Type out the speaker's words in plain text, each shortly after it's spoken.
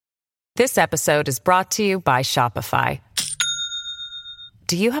This episode is brought to you by Shopify.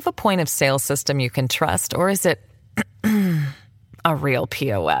 Do you have a point of sale system you can trust, or is it a real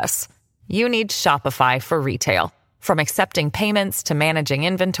POS? You need Shopify for retail. From accepting payments to managing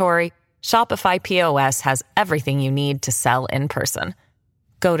inventory, Shopify POS has everything you need to sell in person.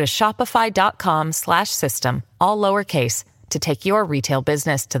 Go to shopify.com/system, all lowercase, to take your retail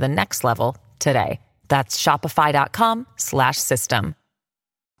business to the next level today. That's shopify.com/system.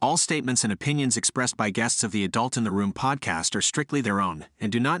 All statements and opinions expressed by guests of the Adult in the Room podcast are strictly their own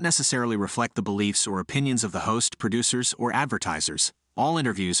and do not necessarily reflect the beliefs or opinions of the host, producers, or advertisers. All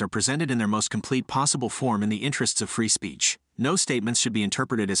interviews are presented in their most complete possible form in the interests of free speech. No statements should be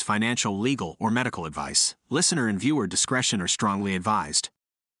interpreted as financial, legal, or medical advice. Listener and viewer discretion are strongly advised.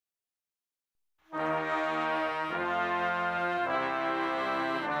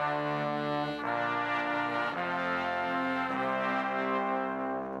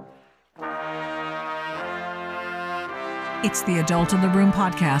 It's the Adult in the Room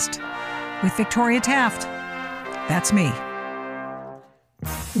podcast with Victoria Taft. That's me.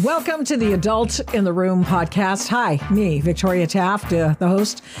 Welcome to the Adult in the Room podcast. Hi, me, Victoria Taft, the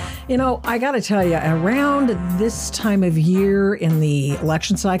host. You know, I got to tell you, around this time of year in the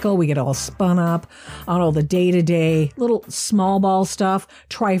election cycle, we get all spun up on all the day-to-day little small ball stuff,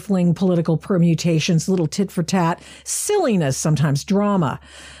 trifling political permutations, little tit for tat, silliness, sometimes drama.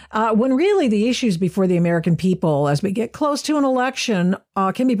 When really the issues before the American people as we get close to an election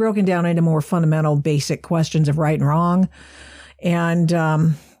can be broken down into more fundamental, basic questions of right and wrong. And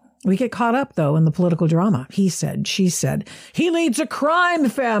we get caught up, though, in the political drama. He said, she said, he leads a crime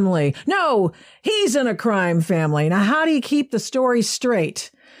family. No, he's in a crime family. Now, how do you keep the story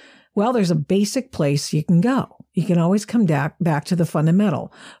straight? Well, there's a basic place you can go. You can always come back to the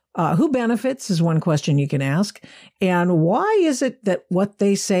fundamental. Who benefits is one question you can ask. And why is it that what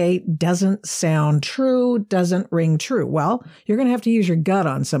they say doesn't sound true, doesn't ring true? Well, you're going to have to use your gut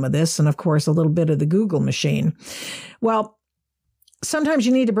on some of this. And of course, a little bit of the Google machine. Well, sometimes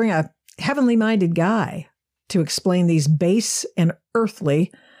you need to bring a heavenly minded guy to explain these base and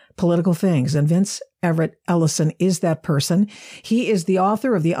earthly political things. And Everett Ellison is that person. He is the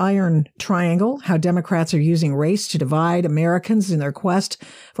author of The Iron Triangle, How Democrats Are Using Race to Divide Americans in Their Quest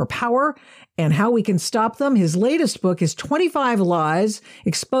for Power and How We Can Stop Them. His latest book is 25 Lies,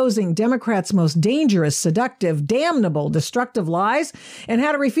 Exposing Democrats' Most Dangerous, Seductive, Damnable, Destructive Lies, and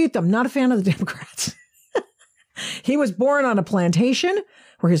How to Refute Them. Not a fan of the Democrats. He was born on a plantation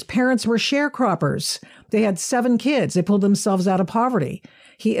where his parents were sharecroppers. They had 7 kids. They pulled themselves out of poverty.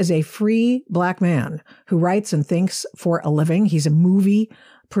 He is a free Black man who writes and thinks for a living. He's a movie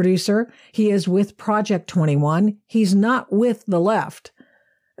producer. He is with Project 21. He's not with the left.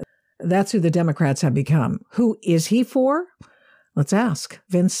 That's who the Democrats have become. Who is he for? Let's ask.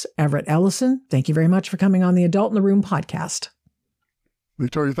 Everett Ellison, thank you very much for coming on the Adult in the Room podcast.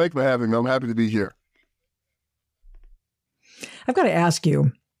 Victoria, thanks for having me. I'm happy to be here. I've got to ask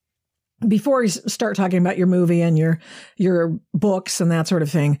you, before we start talking about your movie and your books and that sort of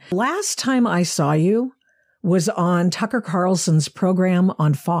thing, last time I saw you was on Tucker Carlson's program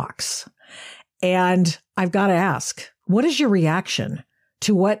on Fox. And I've got to ask, what is your reaction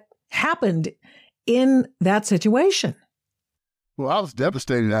to what happened in that situation? Well, I was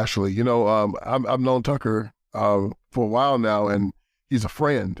devastated, actually. You know, I've known Tucker for a while now, and he's a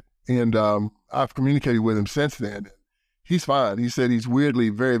friend. And I've communicated with him since then. He's fine. He said he's weirdly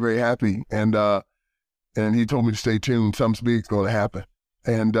very, very happy, and he told me to stay tuned. Something big's going to happen,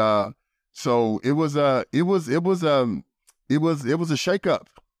 and so it was a shakeup.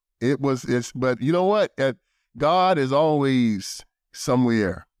 But you know what? God is always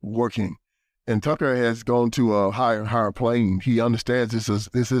somewhere working, and Tucker has gone to a higher plane. He understands this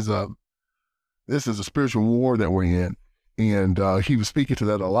is a spiritual war that we're in, and he was speaking to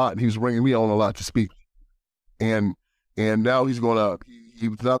that a lot. And he was bringing me on a lot to speak, and now he's not going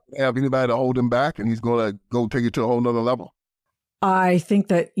to have anybody to hold him back, and he's going to go take it to a whole nother level. I think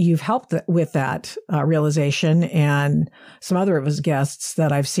that you've helped with that realization, and some other of his guests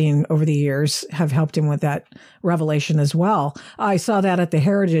that I've seen over the years have helped him with that revelation as well. I saw that at the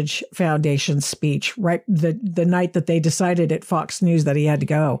Heritage Foundation speech, right the night that they decided at Fox News that he had to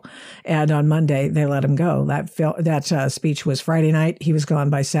go, and on Monday they let him go. That speech was Friday night. He was gone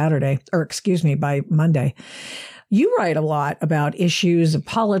by by Monday. You write a lot about issues of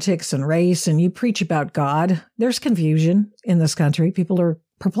politics and race, and you preach about God. There's confusion in this country. People are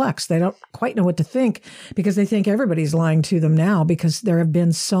perplexed. They don't quite know what to think because they think everybody's lying to them now because there have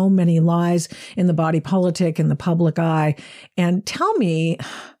been so many lies in the body politic, in the public eye. And tell me,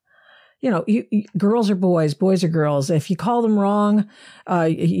 girls are boys, boys are girls. If you call them wrong,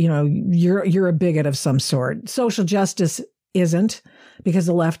 you're a bigot of some sort. Social justice isn't, because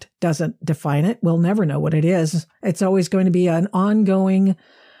the left doesn't define it. We'll never know what it is. It's always going to be an ongoing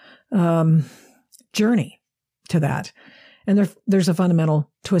journey to that. And there's a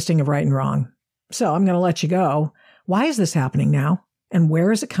fundamental twisting of right and wrong. So I'm going to let you go. Why is this happening now? And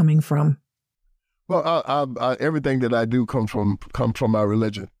where is it coming from? Well, everything that I do comes from my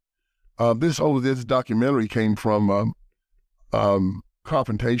religion. This documentary came from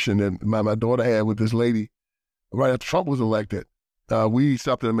confrontation that my daughter had with this lady right after Trump was elected. We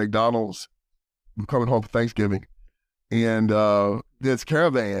stopped at a McDonald's. We're coming home for Thanksgiving, and this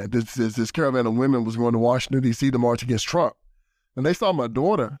caravan of women was going to Washington, D.C. to march against Trump. And they saw my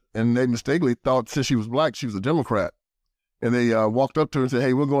daughter, and they mistakenly thought since she was black, she was a Democrat. And they walked up to her and said,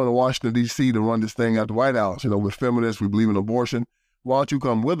 "Hey, we're going to Washington, D.C. to run this thing at the White House. We're feminists. We believe in abortion. Why don't you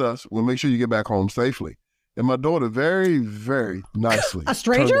come with us? We'll make sure you get back home safely." And my daughter very, very nicely. A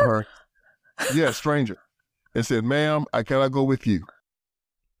stranger? Turned to her, yeah, stranger. And said, "Ma'am, I cannot go with you.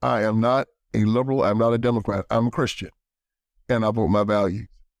 I am not a liberal. I'm not a Democrat. I'm a Christian. And I vote my values."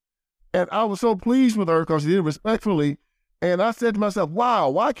 And I was so pleased with her because she did it respectfully. And I said to myself, wow,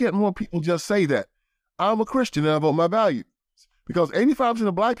 why can't more people just say that? I'm a Christian and I vote my values. Because 85%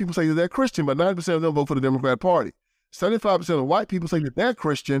 of black people say that they're Christian, but 90% of them vote for the Democratic Party. 75% of white people say that they're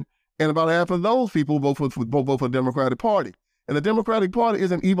Christian, and about half of those people vote for the Democratic Party. And the Democratic Party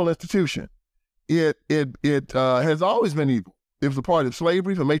is an evil institution. It has always been evil. It was a party of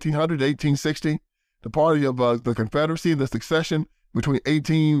slavery from 1800 to 1860, the party of the Confederacy, the succession between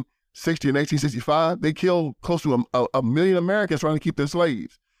 1860 and 1865. They killed close to a million Americans trying to keep their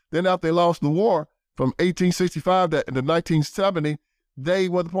slaves. Then after they lost the war from 1865 to 1970, they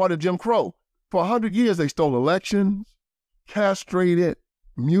were the party of Jim Crow. For 100 years, they stole elections, castrated,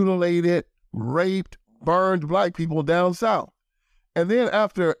 mutilated, raped, burned black people down south. And then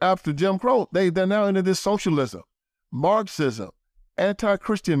after Jim Crow, they're now into this socialism, Marxism,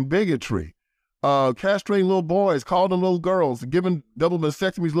 anti-Christian bigotry, castrating little boys, calling them little girls, giving double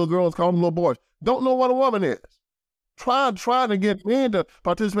vasectomies to little girls, calling them little boys. Don't know what a woman is. Trying to get men to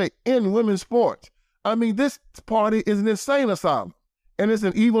participate in women's sports. I mean, this party is an insane asylum, and it's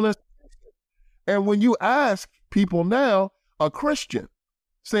an evil institution. And when you ask people now, a Christian,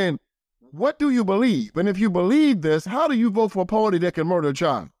 saying, what do you believe? And if you believe this, how do you vote for a party that can murder a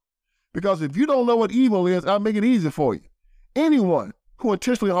child? Because if you don't know what evil is, I'll make it easy for you. Anyone who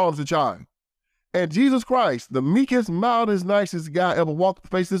intentionally harms a child. And Jesus Christ, the meekest, mildest, nicest guy ever walked the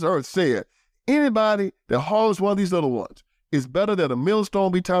face of this earth, said, anybody that harms one of these little ones is better that a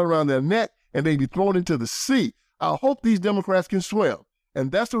millstone be tied around their neck and they be thrown into the sea. I hope these Democrats can swim.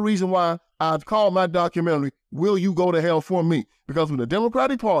 And that's the reason why I've called my documentary, Will You Go to Hell for Me? Because when the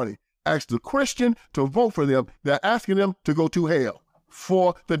Democratic Party asks the Christian to vote for them, they're asking them to go to hell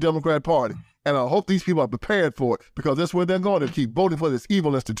for the Democratic Party. And I hope these people are prepared for it, because that's where they're going to keep voting for this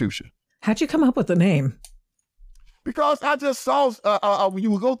evil institution. How'd you come up with the name? Because I just saw, when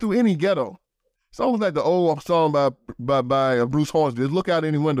you would go through any ghetto, it's almost like the old song by Bruce Hornsby, look out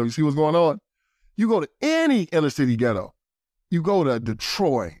any window, you see what's going on? You go to any inner city ghetto. You go to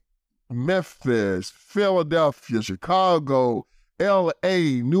Detroit, Memphis, Philadelphia, Chicago,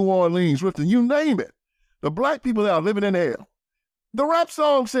 L.A., New Orleans, Rifton, you name it. The black people that are living in hell. The rap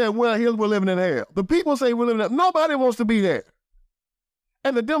song said, well, here we're living in hell. The people say we're living in hell. Nobody wants to be there.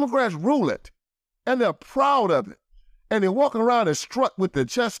 And the Democrats rule it. And they're proud of it. And they're walking around and strut with their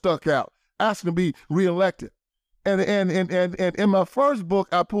chest stuck out, asking to be reelected. And in my first book,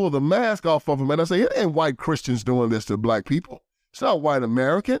 I pulled the mask off of them, and I say, it ain't white Christians doing this to black people. It's not white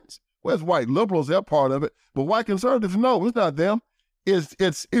Americans. Well, it's white liberals, they're part of it. But white conservatives, no, it's not them. It's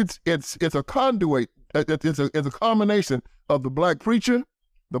a conduit. It's a combination of the black preacher,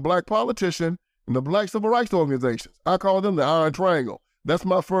 the black politician, and the black civil rights organizations. I call them the Iron Triangle. That's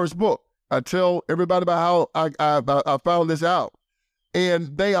my first book. I tell everybody about how I found this out.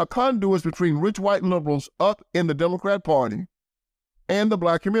 And they are conduits between rich white liberals up in the Democrat Party and the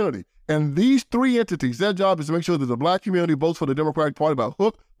black community. And these three entities, their job is to make sure that the black community votes for the Democratic Party by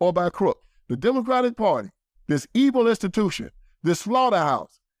hook or by crook. The Democratic Party, this evil institution, this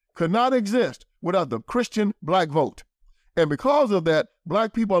slaughterhouse, could not exist without the Christian black vote. And because of that,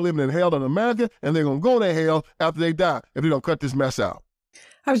 black people are living in hell in America, and they're going to go to hell after they die if they don't cut this mess out.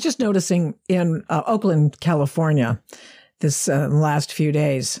 I was just noticing in Oakland, California, this last few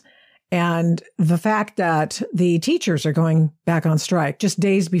days, and the fact that the teachers are going back on strike just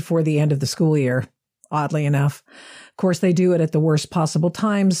days before the end of the school year. oddly enough. Of course, they do it at the worst possible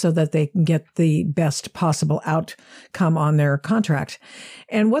times so that they can get the best possible outcome on their contract.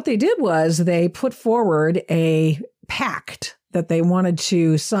 And what they did was they put forward a pact that they wanted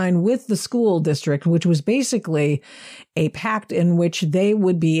to sign with the school district, which was basically a pact in which they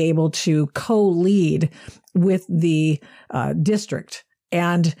would be able to co-lead with the district.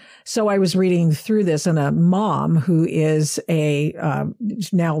 And so I was reading through this, and a mom who is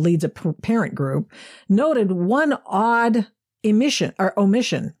now leads a parent group noted one odd omission.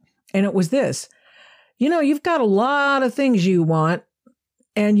 And it was this: you've got a lot of things you want,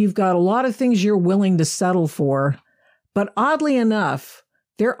 and you've got a lot of things you're willing to settle for. But oddly enough,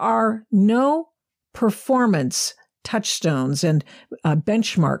 there are no performance touchstones and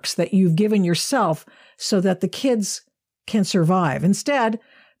benchmarks that you've given yourself so that the kids can survive. Instead,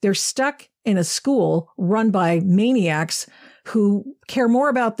 they're stuck in a school run by maniacs who care more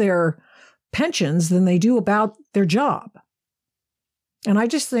about their pensions than they do about their job. And I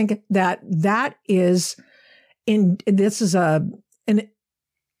just think that is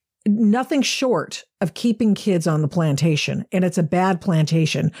nothing short of keeping kids on the plantation. And it's a bad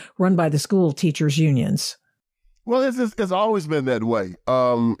plantation run by the school teachers' unions. Well, it's always been that way.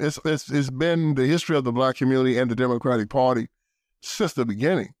 It's been the history of the Black community and the Democratic Party since the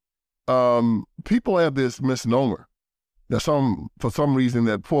beginning. People have this misnomer that for some reason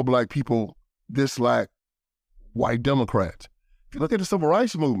that poor Black people dislike white Democrats. If you look at the Civil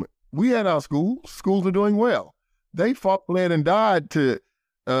Rights Movement, we had our schools. Schools are doing well. They fought, bled, and died to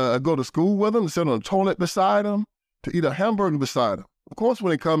go to school with them, to sit on a toilet beside them, to eat a hamburger beside them. Of course,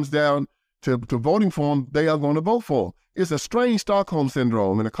 when it comes down to voting for them, they are going to vote for them. It's a strange Stockholm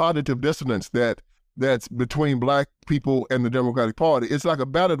syndrome and a cognitive dissonance that's between Black people and the Democratic Party. It's like a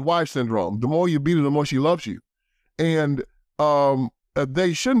battered wife syndrome. The more you beat her, the more she loves you. And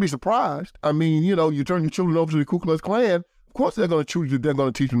they shouldn't be surprised. I mean, you turn your children over to the Ku Klux Klan, of course they're going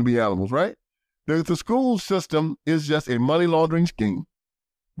to teach them to be animals, right? The school system is just a money laundering scheme.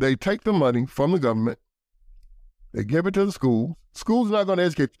 They take the money from the government, they give it to the schools. Schools are not going to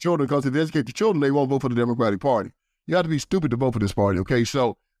educate the children, because if they educate the children, they won't vote for the Democratic Party. You have to be stupid to vote for this party, okay?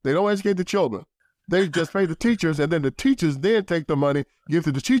 So they don't educate the children. They just pay the teachers, and then the teachers then take the money, give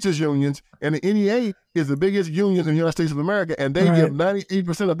to the teachers' unions, and the NEA is the biggest union in the United States of America, and they give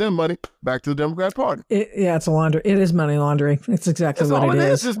 98% of their money back to the Democratic Party. It's a laundry. It is money laundering. It's exactly what it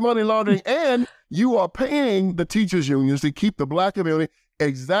is. It's money laundering, and you are paying the teachers' unions to keep the Black community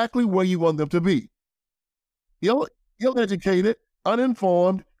exactly where you want them to be. Ill-educated,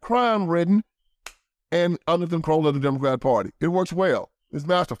 uninformed, crime-ridden, and under the control of the Democratic Party. It works well. It's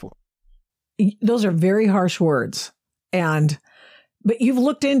masterful. Those are very harsh words. But you've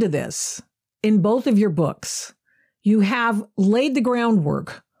looked into this in both of your books. You have laid the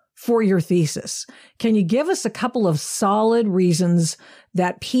groundwork for your thesis. Can you give us a couple of solid reasons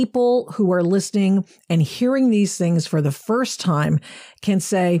that people who are listening and hearing these things for the first time can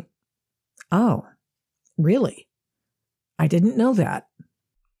say, oh, really? I didn't know that.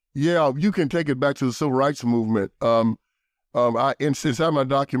 Yeah, you can take it back to the Civil Rights Movement. Inside my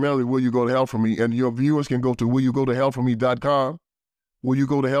documentary, Will You Go to Hell For Me? And your viewers can go to willyougotohellforme.com.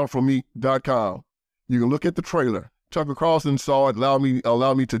 willyougotohellforme.com. You can look at the trailer. Tucker Carlson saw it,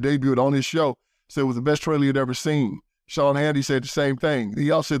 allowed me to debut it on his show. Said it was the best trailer he'd ever seen. Sean Hannity said the same thing.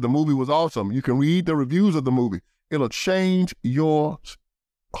 He also said the movie was awesome. You can read the reviews of the movie. It'll change your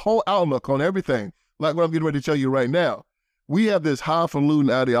whole outlook on everything. Like what I'm getting ready to tell you right now. We have this highfalutin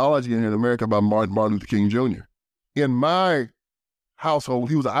ideology in America about Martin Luther King Jr. In my household,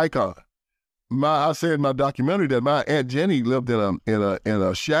 he was an icon. I said in my documentary that my Aunt Jenny lived in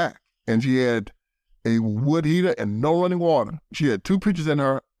a shack, and she had a wood heater and no running water. She had 2 pictures in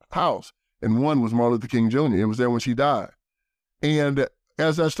her house, and one was Martin Luther King Jr. It was there when she died. And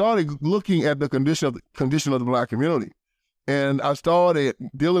as I started looking at the condition of the Black community, and I started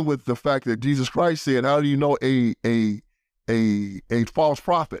dealing with the fact that Jesus Christ said, "How do you know a false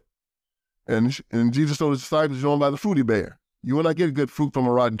prophet?" And Jesus told his disciples, "Known by the fruit he bear. You will not get good fruit from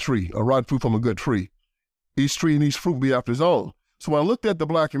a rotten tree, or rotten fruit from a good tree. Each tree and each fruit be after his own." So when I looked at the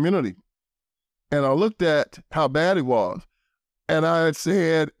Black community, and I looked at how bad it was, and I had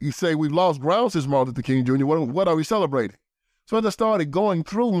said, you say, we've lost ground since Martin Luther King Jr., what are we celebrating? So as I started going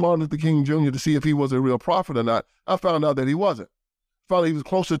through Martin Luther King Jr. to see if he was a real prophet or not, I found out that he wasn't. Finally, he was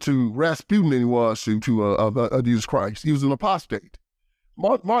closer to Rasputin than he was to Jesus Christ. He was an apostate.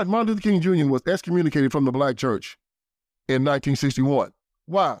 Martin Luther King Jr. was excommunicated from the Black church in 1961.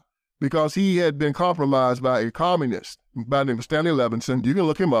 Why? Because he had been compromised by a communist by the name of Stanley Levinson. You can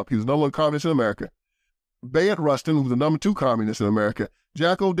look him up. He was the number one communist in America. Bayard Rustin, who was the number 2 communist in America,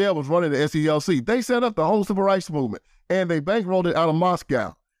 Jack O'Dell was running the SELC. They set up the whole civil rights movement, and they bankrolled it out of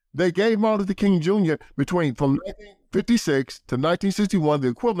Moscow. They gave Martin Luther King Jr. from 1956 to 1961 the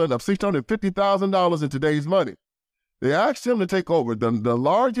equivalent of $650,000 in today's money. They asked him to take over the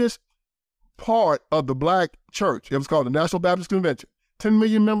largest part of the black church. It was called the National Baptist Convention, 10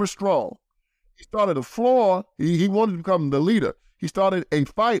 million members strong. He started a floor. He wanted to become the leader. He started a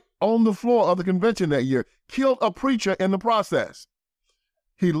fight on the floor of the convention that year, killed a preacher in the process.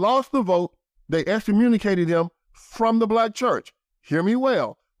 He lost the vote. They excommunicated him from the black church. Hear me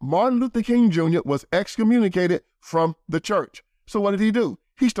well. Martin Luther King Jr. was excommunicated from the church. So what did he do?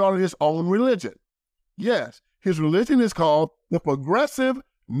 He started his own religion. Yes, his religion is called the Progressive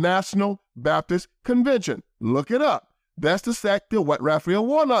National Baptist Convention. Look it up. That's the sect that what Raphael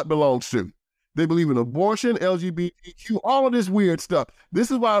Warnock belongs to. They believe in abortion, LGBTQ, all of this weird stuff. This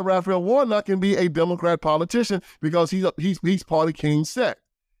is why Raphael Warnock can be a Democrat politician, because he's part of King's sect.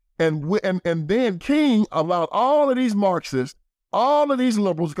 And then King allowed all of these Marxists, all of these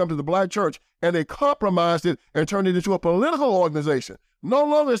liberals to come to the black church, and they compromised it and turned it into a political organization. No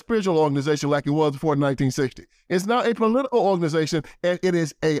longer a spiritual organization like it was before 1960. It's now a political organization, and it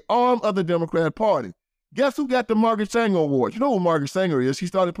is an arm of the Democrat Party. Guess who got the Margaret Sanger Award? You know who Margaret Sanger is? She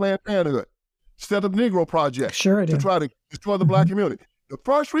started Planned Parenthood, set up Negro Project to try to destroy the black community. The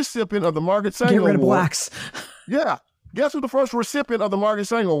first recipient of the Margaret Sanger Award. Get rid of blacks. Yeah. Guess who the first recipient of the Margaret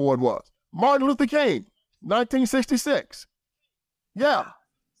Sanger Award was? Martin Luther King, 1966. Yeah.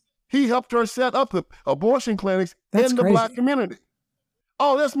 He helped her set up the abortion clinics in the black community.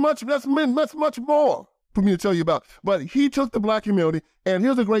 Oh, that's much more for me to tell you about. But he took the black community, and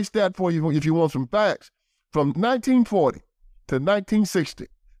here's a great stat for you if you want some facts. From 1940 to 1960,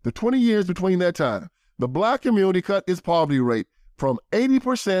 the 20 years between that time, the black community cut its poverty rate from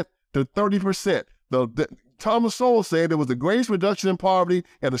 80% to 30%. Thomas Sowell said it was the greatest reduction in poverty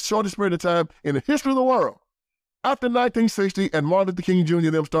in the shortest period of time in the history of the world. After 1960 and Martin Luther King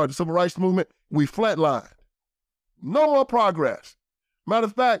Jr. them started the civil rights movement, we flatlined. No more progress. Matter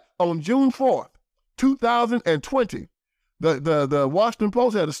of fact, on June 4th, 2020, the Washington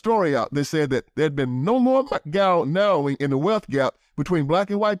Post had a story out that said that there had been no more narrowing in the wealth gap between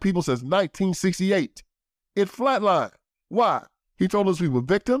black and white people since 1968. It flatlined. Why? He told us we were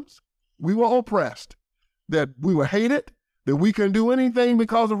victims, we were oppressed, that we were hated, that we couldn't do anything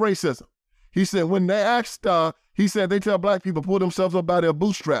because of racism. He said when they asked, he said they tell black people pull themselves up by their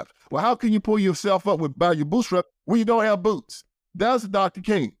bootstraps. Well, how can you pull yourself up by your bootstraps when you don't have boots? That's Dr.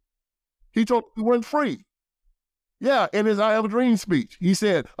 King. He told us we weren't free. Yeah, in his I Have a Dream speech, he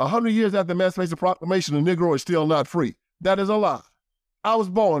said 100 years after the Emancipation Proclamation, the Negro is still not free. That is a lie. I was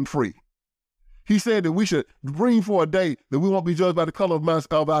born free. He said that we should dream for a day that we won't be judged by the color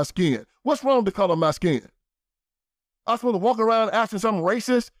of our skin. What's wrong with the color of my skin? I'm supposed to walk around asking some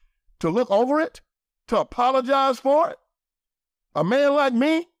racist to look over it? To apologize for it? A man like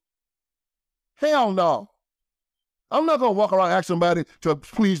me? Hell no. I'm not going to walk around asking somebody to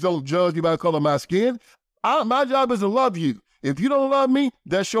please don't judge me by the color of my skin. My job is to love you. If you don't love me,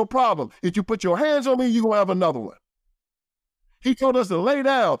 that's your problem. If you put your hands on me, you're going to have another one. He told us to lay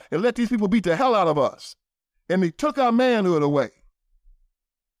down and let these people beat the hell out of us. And they took our manhood away.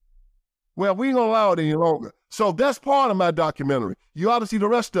 Well, we ain't going to allow it any longer. So that's part of my documentary. You ought to see the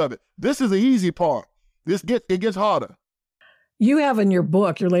rest of it. This is the easy part. It gets harder. You have in your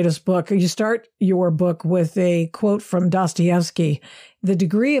book, your latest book, you start your book with a quote from Dostoevsky: "The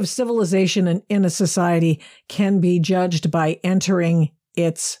degree of civilization in a society can be judged by entering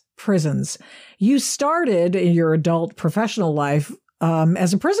its prisons." You started in your adult professional life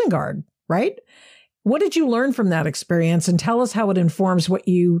as a prison guard, right? What did you learn from that experience, and tell us how it informs what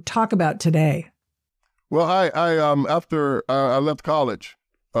you talk about today? Well, after I left college,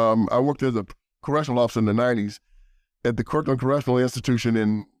 I worked as a correctional officer in the 90s at the Kirkland Correctional Institution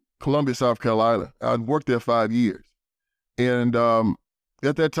in Columbia, South Carolina. I'd worked there 5 years. And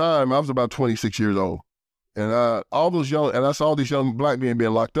at that time, I was about 26 years old. And I saw these young black men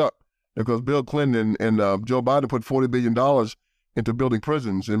being locked up because Bill Clinton and Joe Biden put $40 billion into building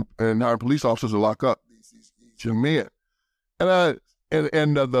prisons and hiring police officers to lock up these young men. And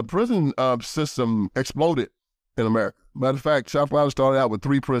the prison system exploded in America. Matter of fact, South Carolina started out with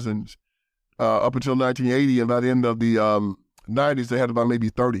 3 prisons up until 1980, and by the end of the 90s, they had about maybe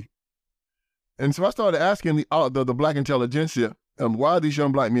 30. And so I started asking the black intelligentsia, why are these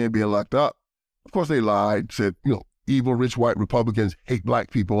young black men being locked up? Of course, they lied, said, evil, rich, white Republicans hate black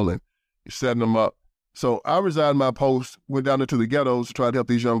people and setting them up. So I resigned my post, went down into the ghettos to try to help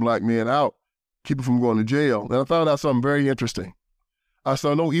these young black men out, keep them from going to jail. And I found out something very interesting. I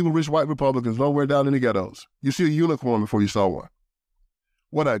saw no evil, rich white Republicans nowhere down in the ghettos. You see a unicorn before you saw one.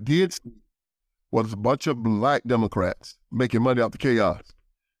 What I did see was a bunch of black Democrats making money off the chaos.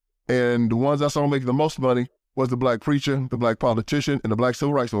 And the ones I saw making the most money was the black preacher, the black politician, and the black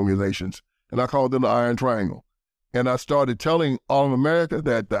civil rights organizations. And I called them the Iron Triangle. And I started telling all of America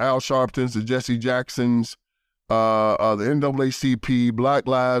that the Al Sharptons, the Jesse Jacksons, the NAACP, Black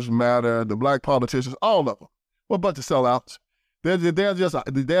Lives Matter, the black politicians, all of them were a bunch of sellouts. They're just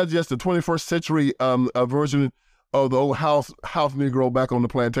the 21st century version of the old house Negro back on the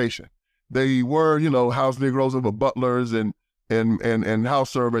plantation. They were, house Negroes of the butlers and house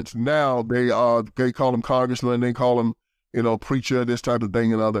servants. Now they call them congressmen, they call them, preacher, this type of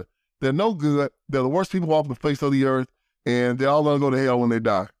thing and other. They're no good. They're the worst people off the face of the earth, and they're all gonna go to hell when they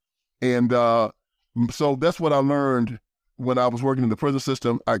die. And so that's what I learned when I was working in the prison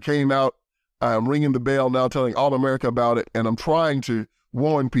system. I came out, I'm ringing the bell now, telling all America about it, and I'm trying to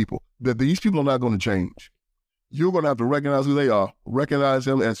warn people that these people are not gonna change. You're gonna have to recognize who they are, recognize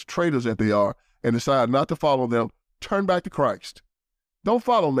them as traitors that they are, and decide not to follow them. Turn back to Christ. Don't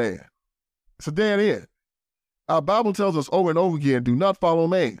follow man. It's a dead end. Our Bible tells us over and over again, do not follow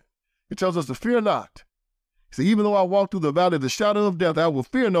man. It tells us to fear not. See, even though I walk through the valley of the shadow of death, I will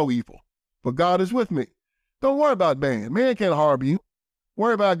fear no evil, for God is with me. Don't worry about man. Man can't harm you.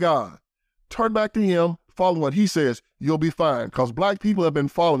 Worry about God. Turn back to him, follow what he says, you'll be fine. Because black people have been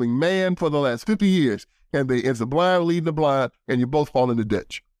following man for the last 50 years, and it's the blind leading the blind, and you both fall in the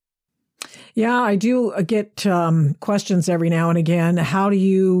ditch. Yeah, I do get questions every now and again. How do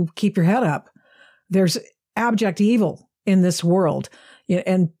you keep your head up? There's abject evil in this world.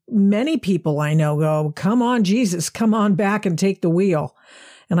 And many people I know go, come on, Jesus, come on back and take the wheel.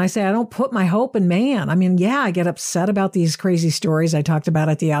 And I say, I don't put my hope in man. I mean, yeah, I get upset about these crazy stories I talked about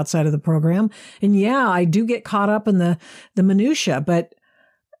at the outside of the program. And yeah, I do get caught up in the minutia. But,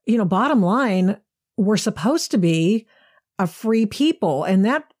 bottom line, we're supposed to be a free people. And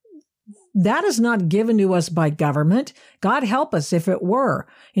that is not given to us by government. God help us if it were.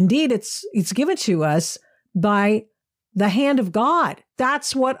 Indeed, it's given to us by the hand of God.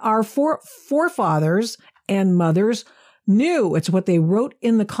 That's what our forefathers and mothers knew. It's what they wrote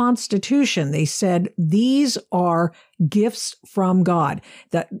in the Constitution. They said, these are gifts from God,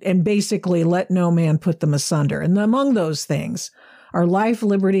 and basically let no man put them asunder. And among those things are life,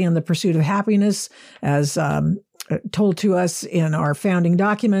 liberty, and the pursuit of happiness, as told to us in our founding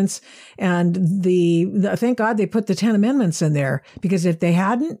documents. And thank God they put the 10 Amendments in there, because if they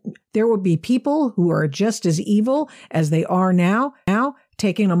hadn't, there would be people who are just as evil as they are now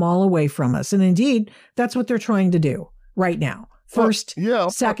taking them all away from us. And indeed, that's what they're trying to do right now. First,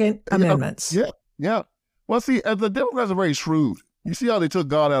 Second Amendments. Yeah. Well, see, the Democrats are very shrewd. You see how they took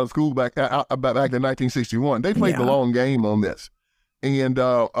God out of school back in 1961. They played the long game on this. And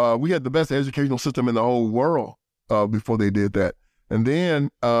we had the best educational system in the whole world before they did that. And then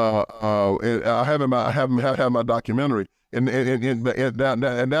I have my documentary. And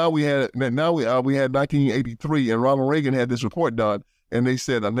now we had 1983, and Ronald Reagan had this report done, and they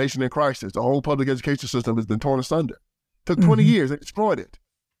said a nation in crisis. The whole public education system has been torn asunder. Took 20 years. They destroyed it.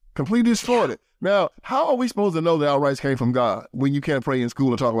 Completely destroyed it. Now, how are we supposed to know that our rights came from God when you can't pray in school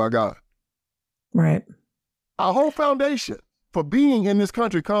and talk about God? Right. Our whole foundation for being in this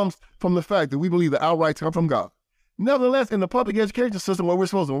country comes from the fact that we believe that our rights come from God. Nevertheless, in the public education system where we're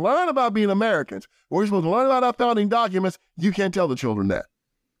supposed to learn about being Americans, where we're supposed to learn about our founding documents, you can't tell the children that.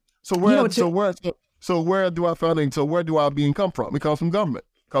 So where do our being come from? It comes from government,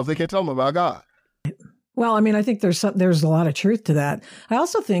 because they can't tell them about God. Well, I mean, I think there's a lot of truth to that. I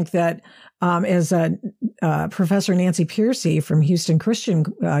also think that as Professor Nancy Piercy from Houston Christian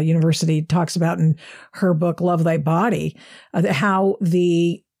University talks about in her book, Love Thy Body, how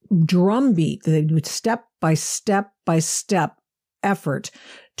the drumbeat, the step by step effort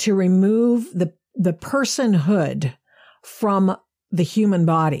to remove the personhood from the human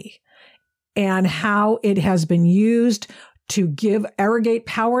body, and how it has been used to arrogate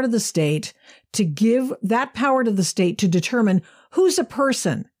power to the state, to give that power to the state to determine who's a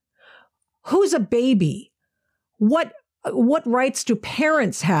person, who's a baby, what rights do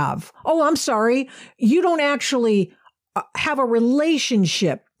parents have? Oh, I'm sorry, you don't actually have a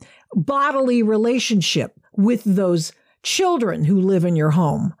relationship, bodily relationship with those children who live in your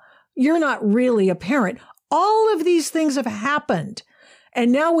home. You're not really a parent. All of these things have happened.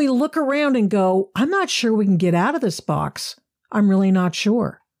 And now we look around and go, I'm not sure we can get out of this box. I'm really not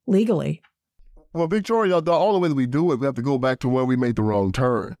sure legally. Well, Victoria, the only way that we do it, we have to go back to where we made the wrong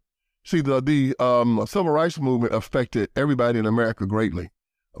turn. See, the civil rights movement affected everybody in America greatly.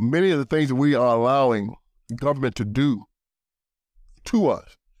 Many of the things that we are allowing government to do to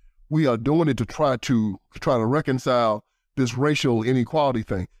us. We are doing it to try to reconcile this racial inequality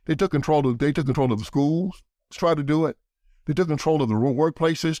thing. They took control of the schools to try to do it. They took control of the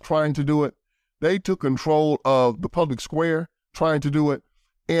workplaces trying to do it. They took control of the public square trying to do it.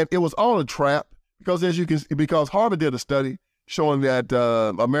 And it was all a trap because because Harvard did a study showing that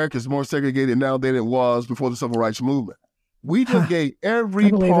America is more segregated now than it was before the Civil Rights Movement. We just gave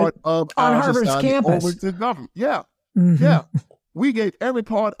every part of on our Harvard's society campus over to government. Yeah. Mm-hmm. Yeah. We gave every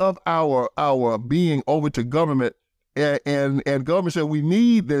part of our being over to government, and government said we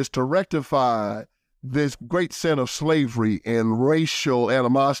need this to rectify this great sin of slavery and racial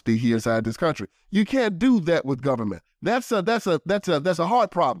animosity here inside this country. You can't do that with government. That's a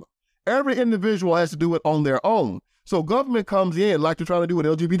hard problem. Every individual has to do it on their own. So government comes in like they're trying to do with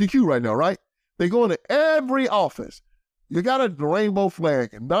LGBTQ right now, right? They go into every office. You got a rainbow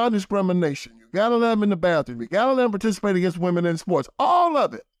flag and non-discrimination. You got to let them in the bathroom. You got to let them participate against women in sports. All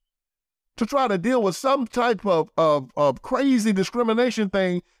of it to try to deal with some type of crazy discrimination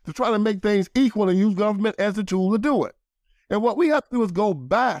thing to try to make things equal and use government as a tool to do it. And what we have to do is go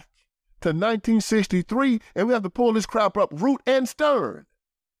back to 1963 and we have to pull this crap up root and stern.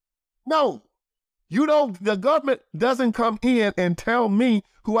 No, the government doesn't come in and tell me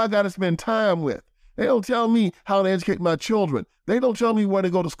who I got to spend time with. They don't tell me how to educate my children. They don't tell me where to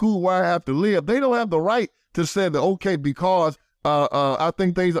go to school, where I have to live. They don't have the right to say that, okay, because I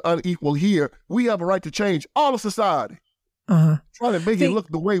think things are unequal here, we have a right to change all of society. Try to make it look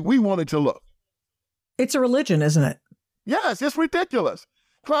the way we want it to look. It's a religion, isn't it? Yes, it's ridiculous.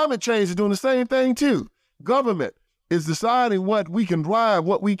 Climate change is doing the same thing too. Government is deciding what we can drive,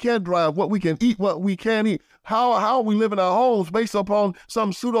 what we can drive, what we can eat, what we can't eat. How we live in our homes based upon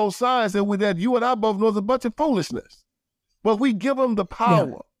some pseudoscience that you and I both know is a bunch of foolishness. But we give them the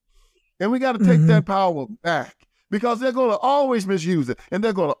power, and we got to take that power back because they're going to always misuse it, and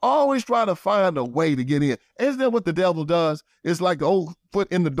they're going to always try to find a way to get in. Isn't that what the devil does? It's like the old foot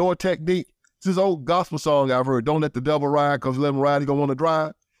in the door technique. It's this old gospel song I've heard, don't let the devil ride because let him ride, he's going to want to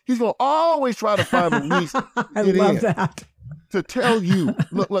drive. He's going to always try to find a reason I love that. To tell you,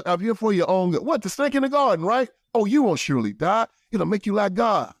 look, I'm here for your own good. What, the snake in the garden, right? Oh, you won't surely die. It'll make you like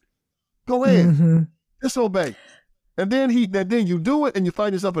God. Go ahead. Disobey. And then you do it and you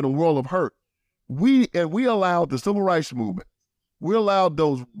find yourself in a world of hurt. We allowed the Civil Rights Movement. We allowed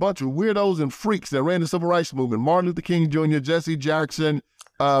those bunch of weirdos and freaks that ran the Civil Rights Movement, Martin Luther King Jr., Jesse Jackson,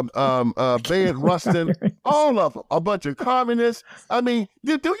 Bayard Rustin, all of them, a bunch of communists. I mean,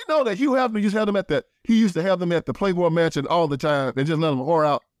 do you know that Hugh Hefner used to have them at the Playboy Mansion all the time and just let them whore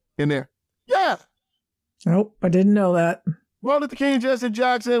out in there? Yeah. Nope, I didn't know that. Martin Luther King, Jesse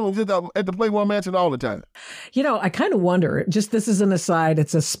Jackson was at the Playboy Mansion all the time. You know, I kind of wonder, just this is an aside,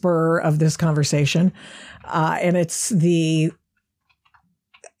 it's a spur of this conversation, and it's the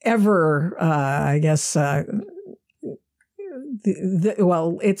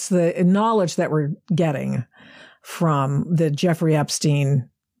it's the knowledge that we're getting from the Jeffrey Epstein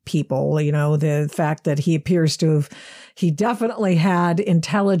people, the fact that he definitely had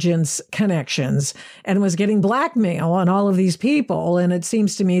intelligence connections and was getting blackmail on all of these people. And it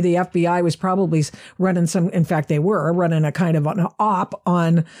seems to me the FBI was probably running they were running a kind of an op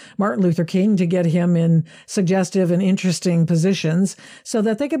on Martin Luther King to get him in suggestive and interesting positions so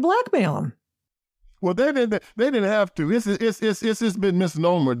that they could blackmail him. Well, they didn't have to. It's been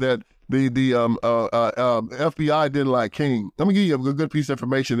misnomer that the FBI didn't like King. Let me give you a good piece of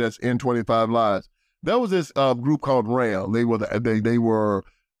information that's in 25 Lies. There was this group called RAM. They were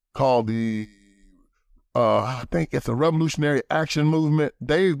called the I think it's a Revolutionary Action Movement.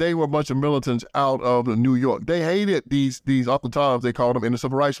 They were a bunch of militants out of New York. They hated these Uncle Toms, they called them, in the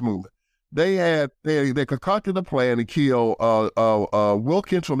Civil Rights Movement. They concocted a plan to kill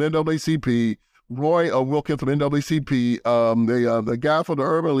Wilkins from NAACP, Roy Wilkins from NAACP, the guy from the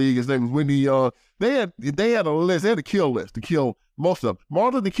Urban League, his name was Whitney Young. They had a list. They had a kill list to kill most of them.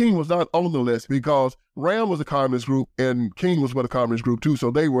 Martin Luther King was not on the list because RAM was a communist group and King was with a communist group too,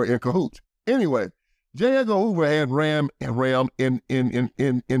 so they were in cahoots. Anyway, J. Edgar Hoover had RAM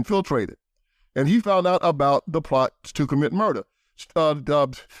infiltrated, and he found out about the plot to commit murder.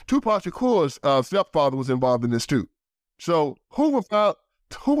 Tupac Shakur's stepfather was involved in this too. So Hoover found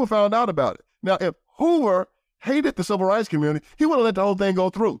out about it. Now, if Hoover hated the civil rights community, he would have let the whole thing go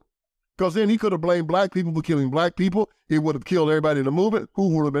through. Because then he could have blamed black people for killing black people. He would have killed everybody in the movement.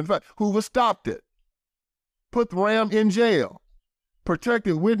 Hoover would have been fine. Hoover stopped it. Put RAM in jail.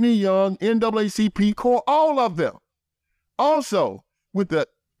 Protected Whitney Young, NAACP Corps, all of them. Also,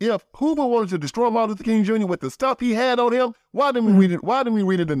 if Hoover wanted to destroy Martin Luther King Jr. with the stuff he had on him, why didn't we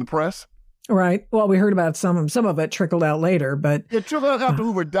read it in the press? Right. Well, we heard about some of it trickled out later, but it trickled out after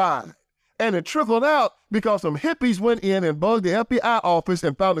Hoover died. And it trickled out because some hippies went in and bugged the FBI office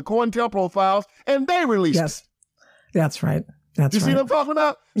and found the COINTELPRO files, and they released it. That's right. That's you right. see what I'm talking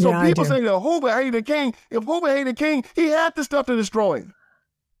about? So yeah, people say that Hoover hated the king. If Hoover hated the king, he had the stuff to destroy him.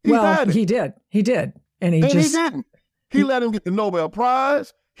 He did. He did. And he didn't. He let him get the Nobel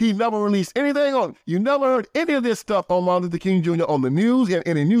Prize. He never released anything on it. You never heard any of this stuff on Martin Luther King Jr. on the news and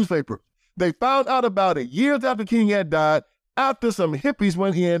in a newspaper. They found out about it years after King had died, after some hippies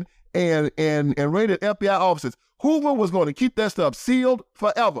went in and raided FBI offices. Hoover was going to keep that stuff sealed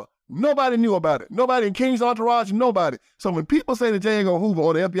forever. Nobody knew about it. Nobody in King's entourage, nobody. So when people say that J. Edgar Hoover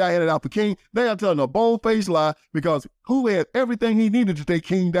or the FBI had it out for King, they are telling a bold-faced lie because Hoover had everything he needed to take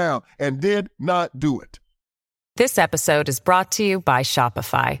King down and did not do it. This episode is brought to you by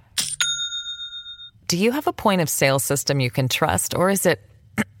Shopify. Do you have a point of sale system you can trust, or is it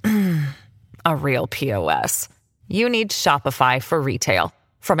a real POS? You need Shopify for retail.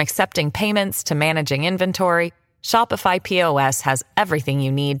 From accepting payments to managing inventory, Shopify POS has everything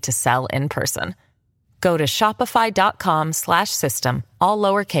you need to sell in person. Go to shopify.com/system, all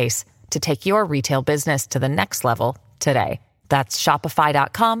lowercase, to take your retail business to the next level today. That's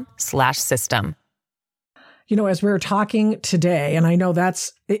shopify.com/system. You know, as we were talking today, and I know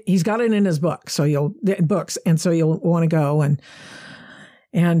he's got it in his book, so you'll want to go and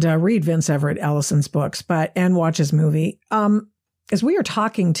read Vince Everett Ellison's books, and watch his movie. As we are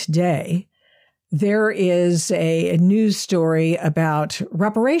talking today, there is a news story about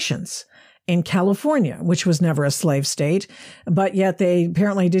reparations in California, which was never a slave state, but yet they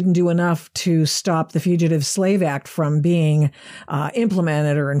apparently didn't do enough to stop the Fugitive Slave Act from being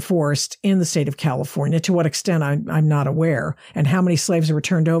implemented or enforced in the state of California. To what extent, I'm not aware. And how many slaves were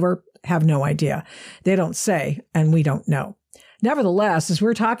turned over, have no idea. They don't say, and we don't know. Nevertheless, as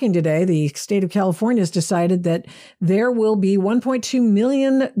we're talking today, the state of California has decided that there will be $1.2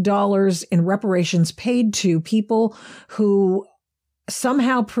 million in reparations paid to people who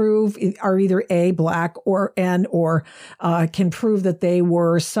somehow are either A, black, or can prove that they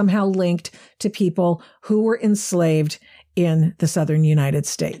were somehow linked to people who were enslaved in the southern United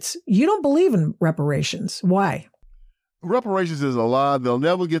States. You don't believe in reparations. Why? Reparations is a lie. They'll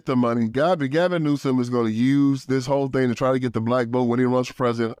never get the money. Gavin Newsom is going to use this whole thing to try to get the black vote when he runs for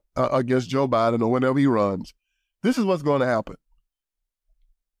president against Joe Biden or whenever he runs. This is what's going to happen.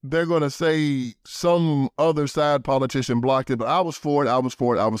 They're going to say some other side politician blocked it, but I was for it.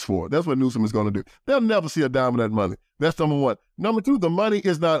 That's what Newsom is going to do. They'll never see a dime of that money. That's number one. Number two, the money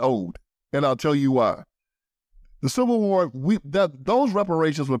is not owed, and I'll tell you why. The Civil War, those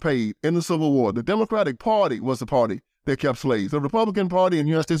reparations were paid in the Civil War. The Democratic Party was the party that kept slaves. The Republican Party in the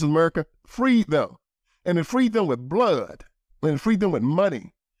United States of America freed them. And it freed them with blood. And it freed them with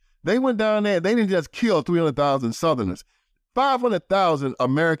money. They went down there, they didn't just kill 300,000 Southerners. 500,000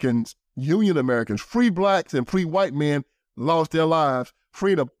 Americans, Union Americans, free blacks and free white men lost their lives,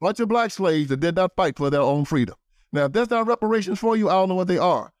 freed a bunch of black slaves that did not fight for their own freedom. Now, if that's not reparations for you, I don't know what they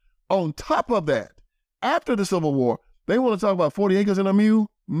are. On top of that, after the Civil War, they want to talk about 40 acres and a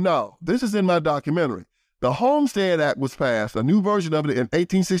mule? No, this is in my documentary. The Homestead Act was passed, a new version of it, in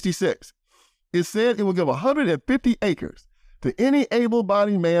 1866. It said it would give 150 acres to any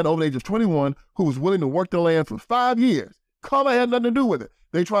able-bodied man over the age of 21 who was willing to work the land for 5 years. Color had nothing to do with it.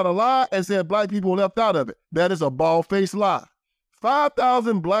 They tried to lie and said black people were left out of it. That is a bald-faced lie.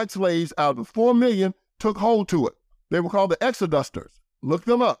 5,000 black slaves out of 4 million took hold to it. They were called the Exodusters. Look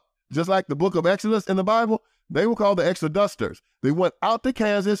them up. Just like the book of Exodus in the Bible, they were called the Exodusters. They went out to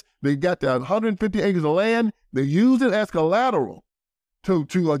Kansas. They got their 150 acres of land. They used it as collateral to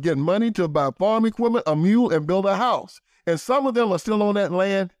get money to buy farm equipment, a mule, and build a house. And some of them are still on that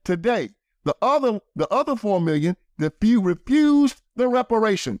land today. The other 4 million, the few refused the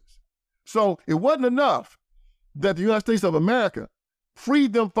reparations. So it wasn't enough that the United States of America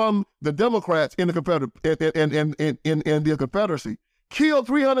freed them from the Democrats in the Confederacy, killed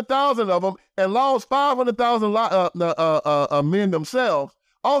 300,000 of them, and lost 500,000 men themselves.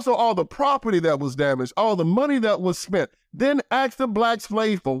 Also, all the property that was damaged, all the money that was spent. Then asked the black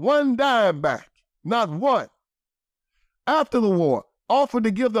slave for 1 dime back, not one. After the war, offered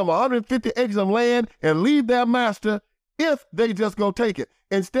to give them 150 acres of land and leave their master if they just go take it.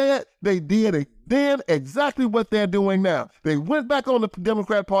 Instead, they did exactly what they're doing now. They went back on the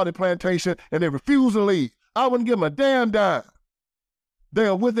Democrat Party plantation and they refused to leave. I wouldn't give them a damn dime. They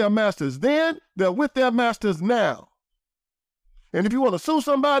are with their masters then, they're with their masters now. And if you want to sue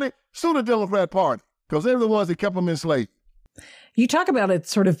somebody, sue the Democrat Party, because they're the ones that kept them enslaved. You talk about it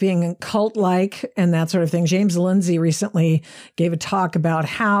sort of being cult-like and that sort of thing. James Lindsay recently gave a talk about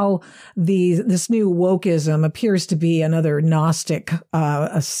how this new wokeism appears to be another Gnostic,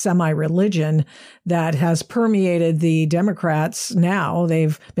 a semi-religion that has permeated the Democrats now.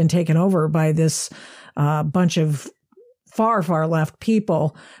 They've been taken over by this bunch of far, far left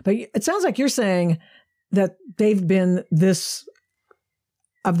people. But it sounds like you're saying that they've been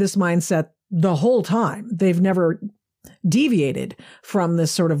of this mindset the whole time. They've never deviated from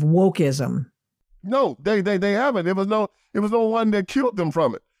this sort of wokeism. No, they haven't. It was no one that killed them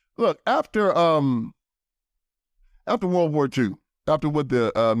from it. Look, after World War II, after what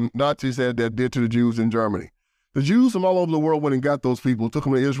the Nazis did to the Jews in Germany, the Jews from all over the world went and got those people, took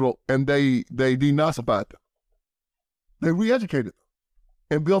them to Israel, and they denazified them. They re-educated them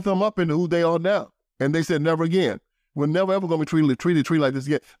and built them up into who they are now. And they said, never again. We're never ever going to be treated like this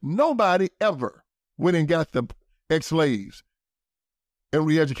again. Nobody ever went and got the ex-slaves and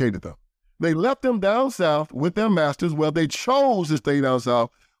re-educated them. They left them down south with their masters. Well, they chose to stay down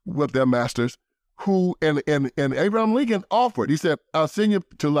south with their masters, who and Abraham Lincoln offered. He said, I'll send you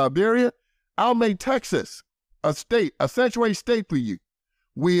to Liberia. I'll make Texas a state, a sanctuary state for you,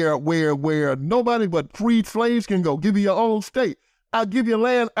 where nobody but freed slaves can go. Give you your own state. I'll give you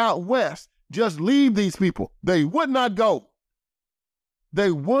land out west. Just leave these people. They would not go.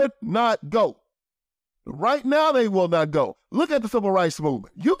 They would not go. Right now, they will not go. Look at the civil rights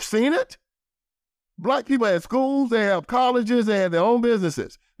movement. You've seen it. Black people had schools, they have colleges, they had their own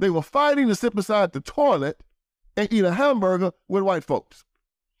businesses. They were fighting to sit beside the toilet and eat a hamburger with white folks.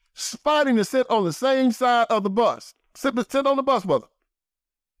 Fighting to sit on the same side of the bus. Sit on the bus with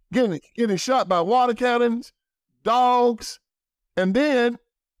them. Getting shot by water cannons, dogs, and then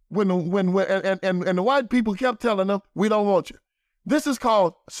when the white people kept telling them, we don't want you. This is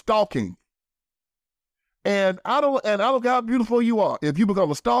called stalking. And I don't care how beautiful you are. If you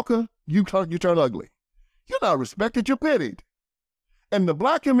become a stalker, you turn ugly. You're not respected, you're pitied. And the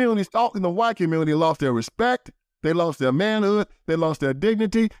black community stalking the white community lost their respect, they lost their manhood, they lost their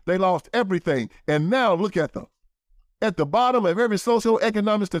dignity, they lost everything. And now look at them. At the bottom of every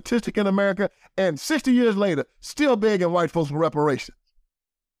socioeconomic statistic in America, and 60 years later, still begging white folks for reparations.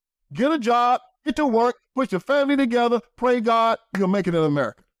 Get a job, get to work, put your family together, pray God, you'll make it in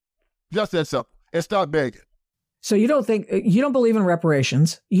America. Just that simple. And start begging. So you don't believe in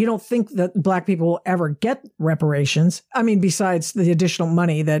reparations. You don't think that black people will ever get reparations. I mean, besides the additional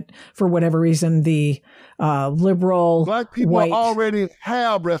money that, for whatever reason, the liberal black people already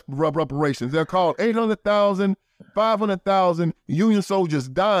have reparations. They're called 800,000, 500,000 Union soldiers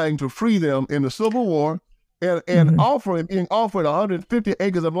dying to free them in the Civil War, and being offered 150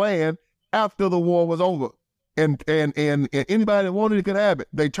 acres of land after the war was over. And anybody that wanted it could have it.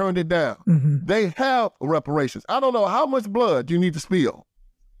 They turned it down. Mm-hmm. They have reparations. I don't know how much blood you need to spill.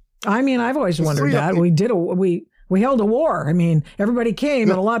 I mean, I've always wondered that. We held a war. I mean, everybody came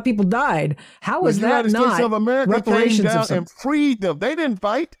and a lot of people died. How was that not? The United States of America came down and freed them. They didn't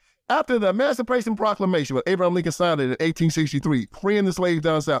fight. After the Emancipation Proclamation, when Abraham Lincoln signed it in 1863, freeing the slaves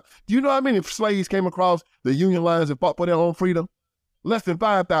down south. Do you know how many slaves came across the Union lines and fought for their own freedom? Less than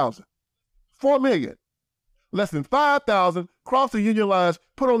 5,000. 4 million. Less than 5,000 crossed the Union lines,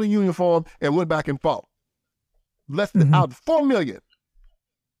 put on the uniform, and went back and fought. Less than out of 4 million.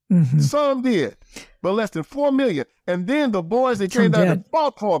 Mm-hmm. Some did, but less than 4 million. And then the boys that came down and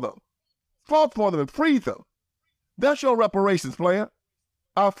fought for them and freed them. That's your reparations, player.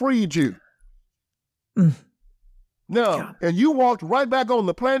 I freed you. Mm. Now, and you walked right back on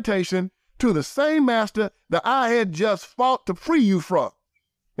the plantation to the same master that I had just fought to free you from.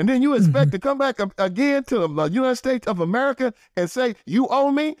 And then you expect to come back again to the United States of America and say, you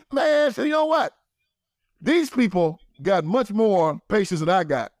owe me? Man, so you know what? These people got much more patience than I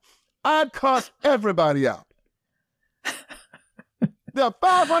got. I'd cuss everybody out. There are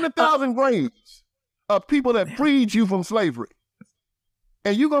 500,000 graves of people that freed you from slavery.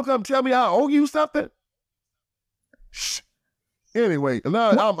 And you gonna come tell me I owe you something? Shh. Anyway,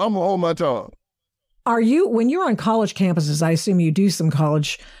 now I'm gonna hold my tongue. Are you, when you're on college campuses, I assume you do some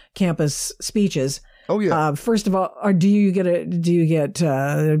college campus speeches. Oh yeah. First of all, do you get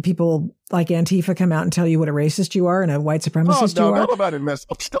people like Antifa come out and tell you what a racist you are and a white supremacist you are?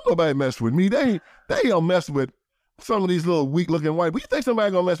 Nobody mess with me. They don't mess with some of these little weak looking white. But you think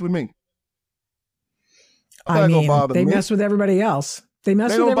somebody gonna mess with me? I mean, they mess with everybody else. They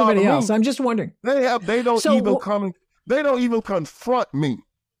mess with everybody else. I'm just wondering. They don't even confront me.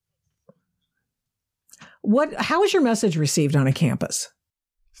 How is your message received on a campus?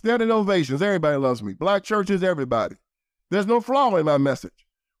 Standing ovations. Everybody loves me. Black churches, everybody. There's no flaw in my message.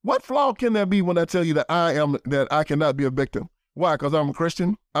 What flaw can there be when I tell you that I cannot be a victim? Why? Because I'm a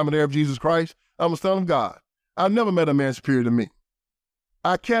Christian. I'm an heir of Jesus Christ. I'm a son of God. I've never met a man superior to me.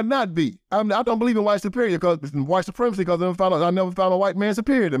 I cannot be. I don't believe in white superior because white supremacy because I never found a white man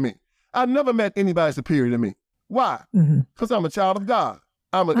superior to me. I never met anybody superior to me. Why? Because I'm a child of God.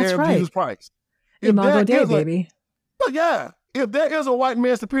 I'm an heir of Jesus Christ. Imago Dei, baby. But yeah, if there is a white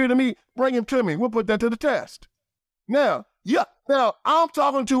man superior to me, bring him to me. We'll put that to the test. Now, I'm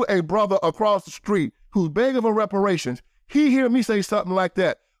talking to a brother across the street who's begging for reparations. He hear me say something like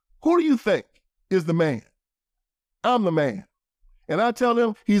that. Who do you think is the man? I'm the man. And I tell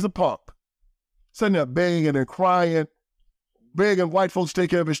him he's a punk. Sitting there begging and crying, begging white folks to take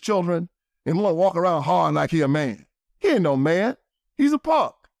care of his children, and want to walk around hard like he a man. He ain't no man. He's a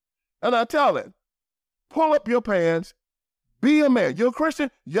punk. And I tell him, pull up your pants, be a man. You're a Christian?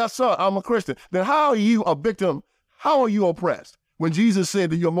 Yes, sir, I'm a Christian. Then how are you a victim? How are you oppressed? When Jesus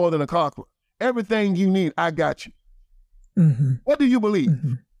said that you're more than a conqueror. Everything you need, I got you. What do you believe?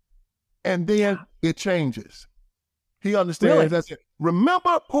 And then it changes. He understands. Really? That's it.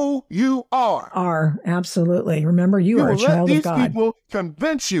 Remember who you are. Absolutely. Remember, you are a child of God. These people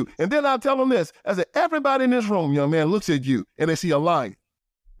convince you. And then I'll tell them this. I said, everybody in this room, young man, looks at you and they see a lion.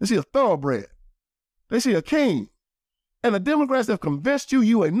 They see a thoroughbred. They see a king. And the Democrats have convinced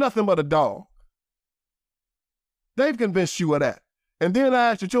you ain't nothing but a dog. They've convinced you of that. And then I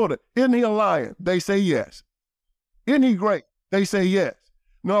ask your children, isn't he a lion? They say yes. Isn't he great? They say yes.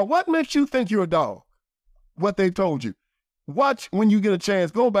 Now, what makes you think you're a dog? What they've told you. Watch, when you get a chance,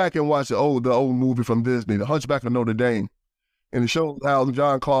 go back and watch the old movie from Disney, The Hunchback of Notre Dame. And it shows how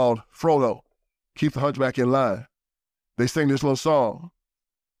John Claude Frodo keeps the hunchback in line. They sing this little song.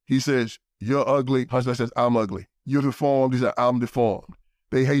 He says, you're ugly. Hunchback says, I'm ugly. You're deformed. He said, I'm deformed.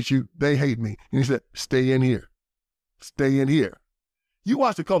 They hate you. They hate me. And he said, stay in here. Stay in here. You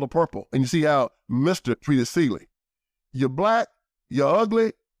watch The Color Purple and you see how Mr. treated Celie. You're black, you're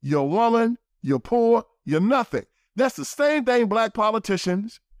ugly, you're a woman, you're poor, you're nothing. That's the same thing black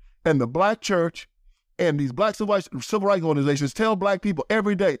politicians and the black church and these black civil rights organizations tell black people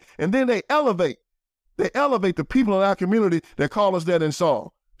every day. And then they elevate the people in our community that call us that in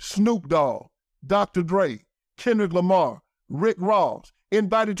song. Snoop Dogg, Dr. Dre, Kendrick Lamar, Rick Ross,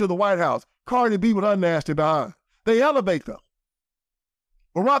 invited to the White House, Cardi B with her nasty behind. They elevate them.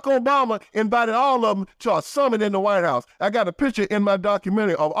 Barack Obama invited all of them to a summit in the White House. I got a picture in my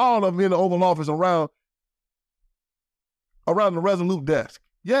documentary of all of them in the Oval Office around the Resolute desk.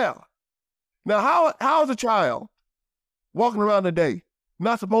 Yeah. Now, how is a child walking around today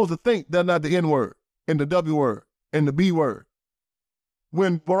not supposed to think they're not the N word and the W word and the B word?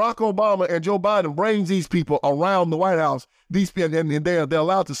 When Barack Obama and Joe Biden brings these people around the White House, these people, and they're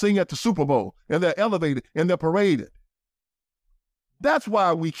allowed to sing at the Super Bowl, and they're elevated and they're paraded. That's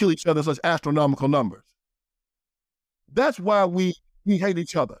why we kill each other in such astronomical numbers. That's why we hate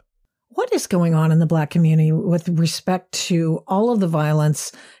each other. What is going on in the Black community with respect to all of the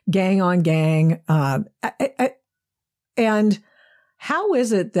violence, gang on gang? And how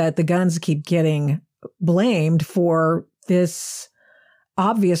is it that the guns keep getting blamed for this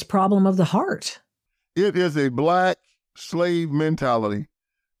obvious problem of the heart? It is a black slave mentality.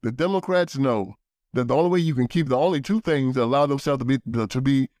 The Democrats know that the only way you can keep the only two things that allow themselves to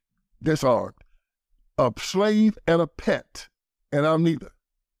be disarmed, a slave and a pet, and I'm neither.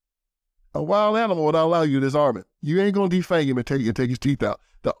 A wild animal would allow you to disarm it. You ain't gonna defang him and take his teeth out.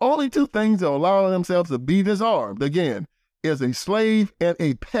 The only two things that allow themselves to be disarmed, again, is a slave and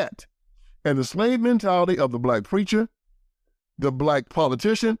a pet. And the slave mentality of the black preacher, the black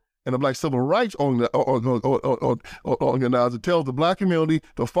politician, and the black civil rights organizer tells the black community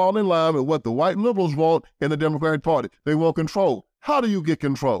to fall in line with what the white liberals want in the Democratic Party. They want control. How do you get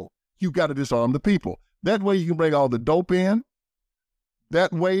control? You got to disarm the people. That way you can bring all the dope in.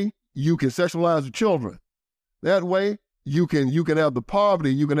 That way you can sexualize the children. That way you can have the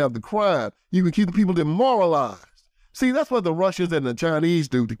poverty, you can have the crime, you can keep the people demoralized. See, that's what the Russians and the Chinese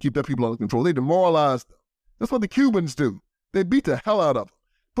do to keep their people under control. They demoralize them. That's what the Cubans do. They beat the hell out of them.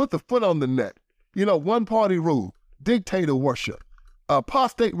 Put the foot on the neck. One party rule, dictator worship,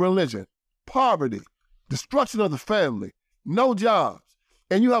 apostate religion, poverty, destruction of the family, no jobs.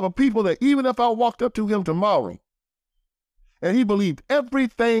 And you have a people that even if I walked up to him tomorrow and he believed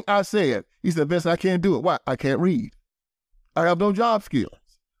everything I said, he said, Vince, I can't do it. Why? I can't read. I have no job skills.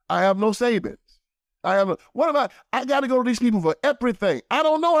 I have no savings. I got to go to these people for everything. I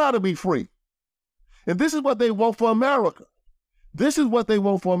don't know how to be free. And this is what they want for America. This is what they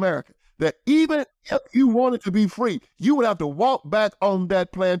want for America. That even if you wanted to be free, you would have to walk back on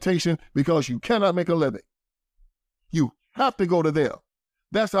that plantation because you cannot make a living. You have to go to them.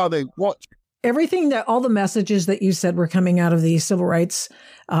 That's how they want you. Everything all the messages that you said were coming out of the civil rights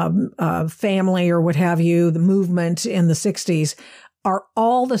family or what have you, the movement in the 60s, are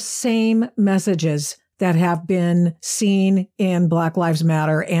all the same messages that have been seen in Black Lives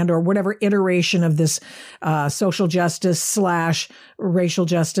Matter and or whatever iteration of this social justice / racial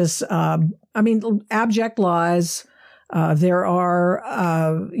justice. Abject lies. There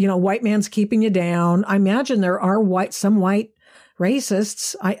are, white man's keeping you down. I imagine there are some white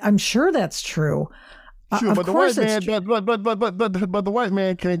racists. I'm sure that's true. Sure, but the white man, but the white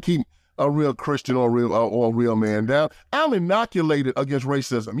man can't keep a real Christian or a real man down. I'm inoculated against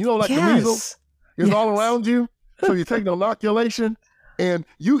racism. The measles is all around you. So you take the inoculation, and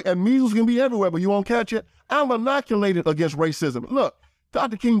measles can be everywhere, but you won't catch it. I'm inoculated against racism. Look,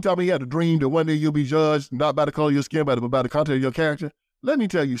 Dr. King told me he had a dream that one day you'll be judged not by the color of your skin, but by the content of your character. Let me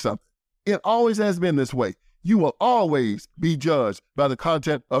tell you something. It always has been this way. You will always be judged by the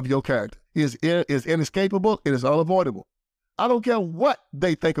content of your character. It is inescapable. It is unavoidable. I don't care what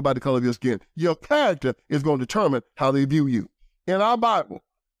they think about the color of your skin. Your character is going to determine how they view you. In our Bible,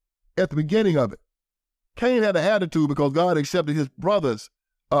 at the beginning of it, Cain had an attitude because God accepted his brother's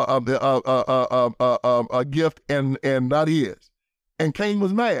gift and not his. And Cain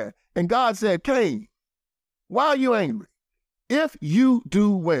was mad. And God said, Cain, why are you angry? If you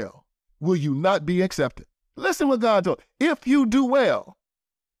do well, will you not be accepted? Listen what God told. If you do well,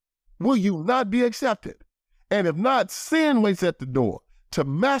 will you not be accepted? And if not, sin waits at the door to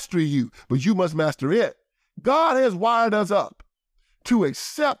master you, but you must master it. God has wired us up to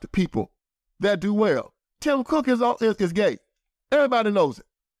accept people that do well. Tim Cook is gay. Everybody knows it.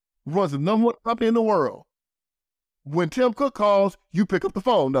 Runs the number one company in the world. When Tim Cook calls, you pick up the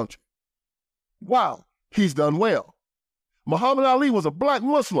phone, don't you? Wow, he's done well. Muhammad Ali was a black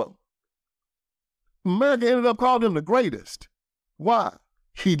Muslim. America ended up calling him the greatest. Why?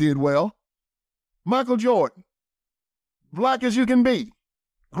 He did well. Michael Jordan, black as you can be,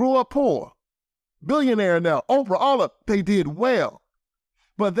 grew up poor, billionaire now, Oprah, they did well.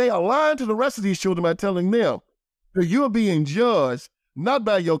 But they are lying to the rest of these children by telling them that you're being judged not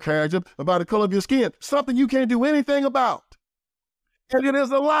by your character, but by the color of your skin, something you can't do anything about. And it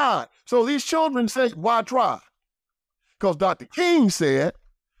is a lie. So these children say, why try? Because Dr. King said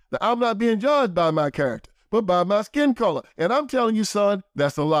that I'm not being judged by my character, but by my skin color. And I'm telling you, son,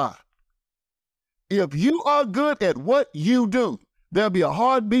 that's a lie. If you are good at what you do, there'll be a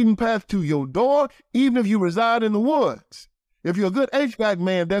hard beaten path to your door, even if you reside in the woods. If you're a good HVAC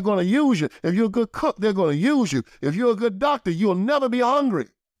man, they're going to use you. If you're a good cook, they're going to use you. If you're a good doctor, you'll never be hungry.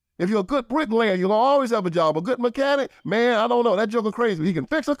 If you're a good bricklayer, you'll always have a job. A good mechanic, man, I don't know, that joker crazy. He can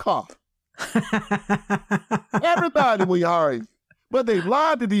fix a car. Everybody will hire you. But they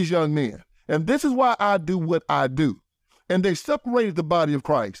lied to these young men. And this is why I do what I do. And they separated the body of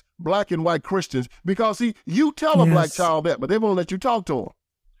Christ, black and white Christians, because, see, you tell a black child that, but they won't let you talk to them.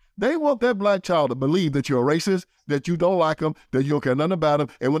 They want that black child to believe that you're a racist, that you don't like them, that you don't care nothing about them.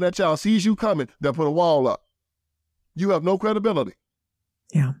 And when that child sees you coming, they'll put a wall up. You have no credibility.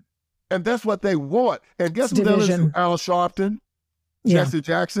 Yeah. And that's what they want. And guess what? Al Sharpton, Jesse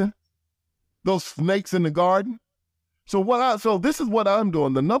Jackson, those snakes in the garden. So this is what I'm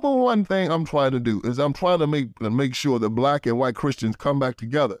doing. The number one thing I'm trying to do is I'm trying to make sure that black and white Christians come back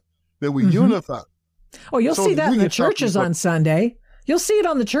together, that we unify. Oh, you'll see that in the churches on Sunday. You'll see it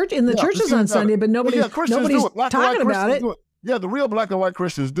in the churches on Sunday, but nobody's talking about it. Yeah, the real black and white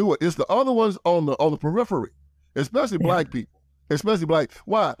Christians do it. It's the other ones on the periphery, especially black people, especially black.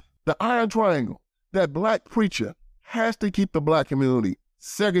 Why? The iron triangle, that black preacher has to keep the black community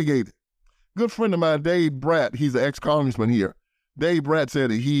segregated. Good friend of mine, Dave Bratt, he's an ex-congressman here. Dave Bratt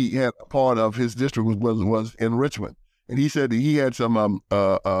said that he had a part of his district was in Richmond. And he said that he had some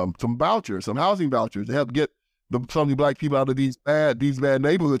vouchers, some housing vouchers to help get some of the black people out of these bad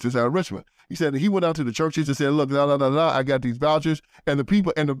neighborhoods inside Richmond. He said that he went out to the churches and said, look, I got these vouchers. And the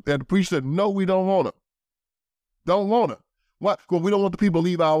people, and the preacher said, no, we don't want them. Don't want them. Why? Because we don't want the people to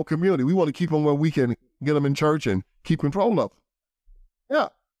leave our community. We want to keep them where we can get them in church and keep control of them. Yeah.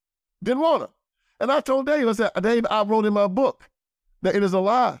 Didn't want them. And I told Dave, I said, Dave, I wrote in my book that it is a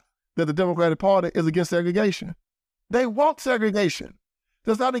lie that the Democratic Party is against segregation. They want segregation.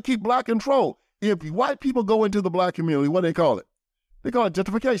 That's how they keep black control. If white people go into the black community, what do they call it? They call it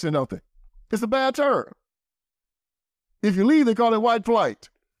gentrification, don't they? It's a bad term. If you leave, they call it white flight.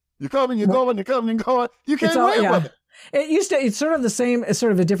 You're coming, you're going, you're coming, you're going. You can't win with it. It's sort of the same, it's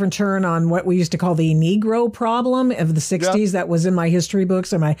sort of a different turn on what we used to call the Negro problem of the 60s. That was in my history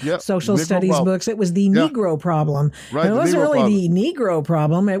books and my social studies books. It was the Negro problem. Right, and it wasn't really the Negro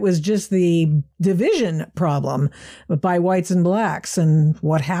problem. It was just the division problem by whites and blacks and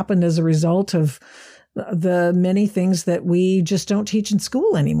what happened as a result of the many things that we just don't teach in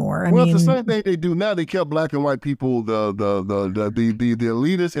school anymore. I mean, it's the same thing they do now. They kept black and white people, the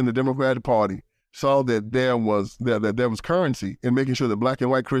elitists in the Democratic Party saw that there was currency in making sure that black and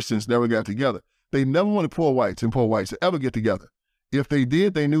white Christians never got together. They never wanted poor whites and poor whites to ever get together. If they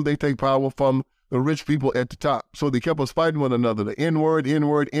did, they knew they'd take power from the rich people at the top. So they kept us fighting one another. The N-word,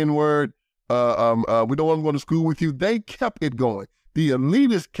 N-word, N-word. We don't want to go to school with you. They kept it going. The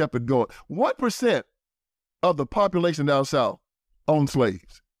elitists kept it going. What percent of the population down south owned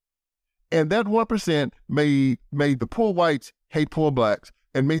slaves? And that 1% made the poor whites hate poor blacks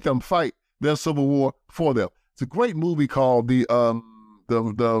and made them fight their civil war for them. It's a great movie called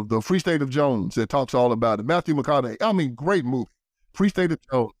the Free State of Jones that talks all about it. Matthew McConaughey. I mean, great movie. Free State of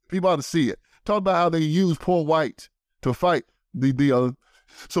Jones. People ought to see it. Talk about how they used poor whites to fight the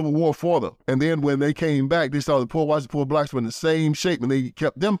civil war for them. And then when they came back, they saw the poor whites and poor blacks were in the same shape, and they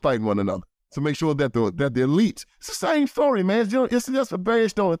kept them fighting one another to make sure that the elites. It's the same story, man. It's just a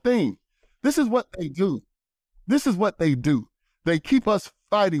variation on a theme. This is what they do. This is what they do. They keep us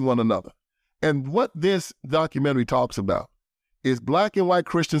fighting one another. And what this documentary talks about is black and white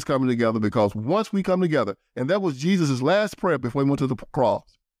Christians coming together, because once we come together, and that was Jesus' last prayer before he went to the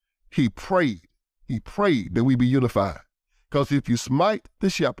cross, he prayed that we be unified. Because if you smite the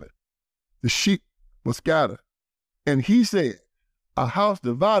shepherd, the sheep will scatter. And he said, a house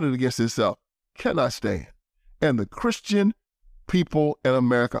divided against itself cannot stand. And the Christian people in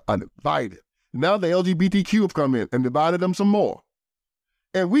America are divided. Now the LGBTQ have come in and divided them some more.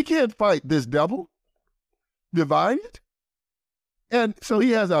 And we can't fight this devil divided. And so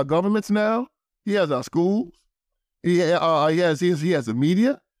he has our governments now. He has our schools. He has the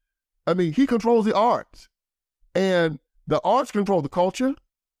media. I mean, he controls the arts. And the arts control the culture.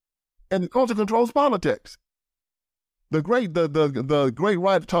 And the culture controls politics. The great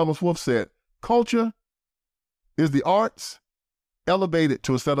writer Thomas Wolfe said, culture is the arts elevated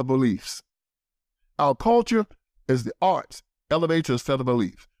to a set of beliefs. Our culture is the arts elevated to a set of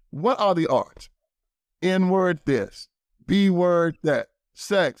beliefs. What are the arts? N-word this, B-word that,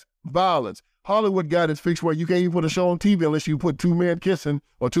 sex, violence. Hollywood got it fixed where you can't even put a show on TV unless you put two men kissing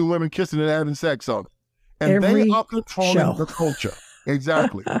or two women kissing and having sex on it. And they are controlling the culture.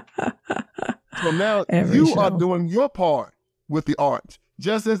 Exactly. So now you are doing your part with the arts,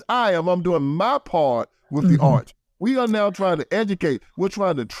 just as I am. I'm doing my part with the arts. We are now trying to educate. We're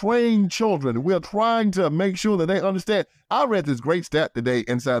trying to train children. We're trying to make sure that they understand. I read this great stat today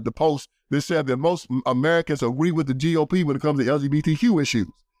inside the Post that said that most Americans agree with the GOP when it comes to LGBTQ issues.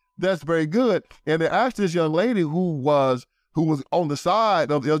 That's very good. And they asked this young lady who was on the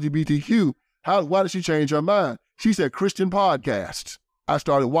side of the LGBTQ, why did she change her mind? She said, Christian podcasts I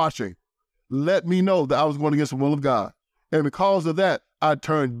started watching let me know that I was going against the will of God. And because of that, I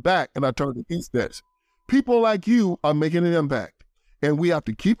turned back and I turned against this. People like you are making an impact, and we have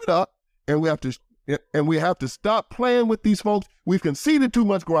to keep it up, and we have to stop playing with these folks. We've conceded too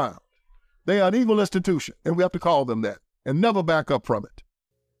much ground. They are an evil institution, and we have to call them that and never back up from it.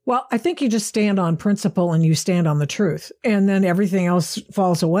 Well, I think you just stand on principle and you stand on the truth, and then everything else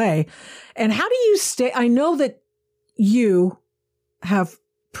falls away. And how do you stay? I know that you have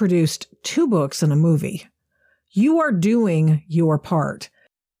produced 2 books and a movie. You are doing your part.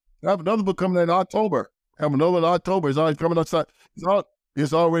 I have another book coming in October. It's already coming outside.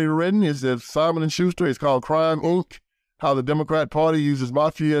 It's already written. It's at Simon & Schuster. It's called Crime, Inc., How the Democrat Party Uses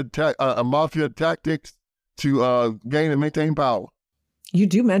Mafia Tactics to gain and maintain power. You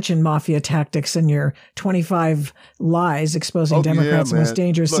do mention mafia tactics in your 25 lies exposing Democrats' most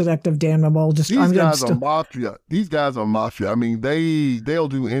dangerous, seductive, damnable. These guys are mafia. These guys are mafia. I mean, they'll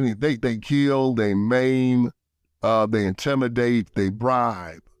do anything. They kill, they maim, they intimidate, they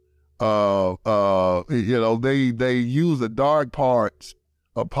bribe. They use the dark parts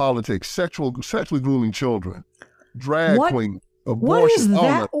of politics, sexually grooming children, drag queens, abortion. What is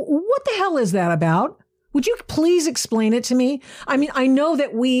that? What the hell is that about? Would you please explain it to me? I mean, I know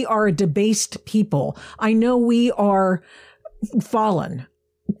that we are a debased people. I know we are fallen.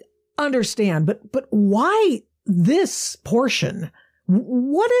 Understand, but why this portion?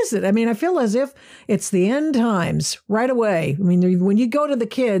 What is it? I mean, I feel as if it's the end times right away. I mean, when you go to the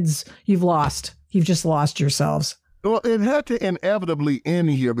kids, you've lost. You've just lost yourselves. Well, it had to inevitably end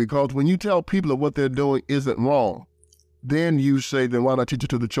here, because when you tell people that what they're doing isn't wrong, then you say, then why not teach it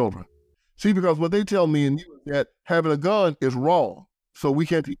to the children? See, because what they tell me and you that having a gun is wrong, so we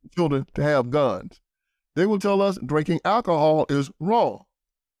can't teach children to have guns. They will tell us drinking alcohol is wrong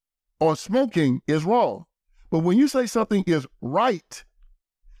or smoking is wrong. But when you say something is right,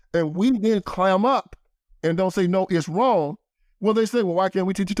 and we then clam up and don't say, no, it's wrong, well, they say, well, why can't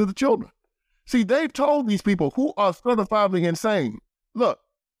we teach it to the children? See, they've told these people who are certifiably insane, look,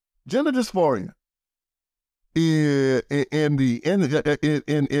 gender dysphoria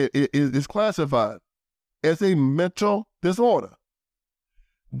is classified as a mental disorder.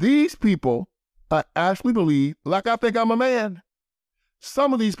 These people actually believe, like I think I'm a man,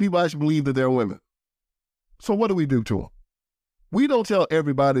 some of these people actually believe that they're women. So what do we do to them? We don't tell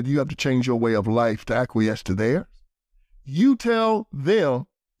everybody that you have to change your way of life to acquiesce to theirs. You tell them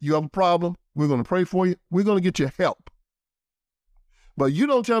you have a problem, we're going to pray for you, we're going to get you help. But you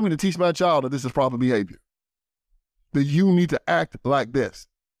don't tell me to teach my child that this is proper behavior, that you need to act like this,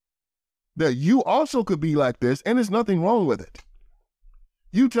 that you also could be like this, and there's nothing wrong with it.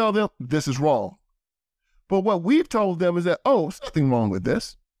 You tell them this is wrong. But what we've told them is that, oh, there's nothing wrong with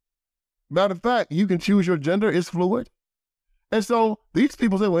this. Matter of fact, you can choose your gender, it's fluid. And so these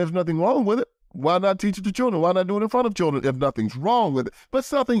people say, well, there's nothing wrong with it. Why not teach it to children? Why not do it in front of children if nothing's wrong with it? But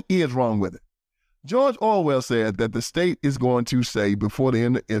something is wrong with it. George Orwell said that the state is going to say before the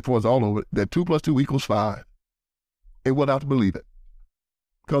end, before it's all over, that 2 + 2 = 5. And we'll have to believe it.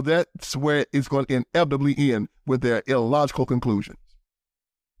 Because that's where it's going to inevitably end with their illogical conclusions.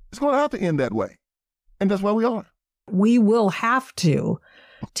 It's going to have to end that way. And that's where we are. We will have to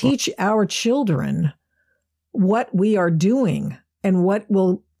teach our children what we are doing and what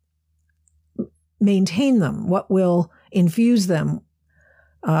will maintain them, what will infuse them.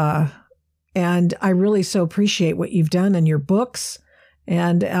 And I really so appreciate what you've done in your books.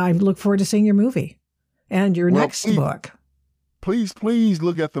 And I look forward to seeing your movie and your next book. Please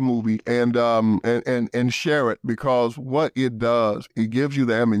look at the movie and share it, because what it does, it gives you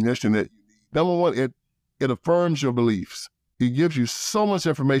the ammunition that you need. Number one, it affirms your beliefs. It gives you so much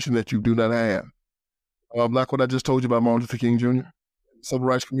information that you do not have. Like what I just told you about Martin Luther King Jr., civil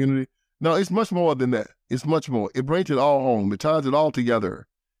rights community. No, it's much more than that. It's much more. It brings it all home. It ties it all together.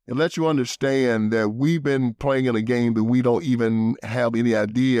 It lets you understand that we've been playing in a game that we don't even have any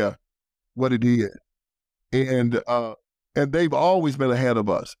idea what it is. And they've always been ahead of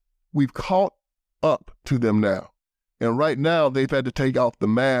us. We've caught up to them now. And right now, they've had to take off the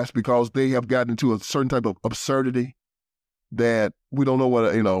mask because they have gotten into a certain type of absurdity that we don't know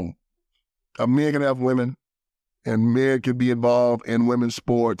what, a man can have women and men can be involved in women's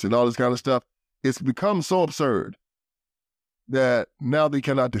sports and all this kind of stuff. It's become so absurd that now they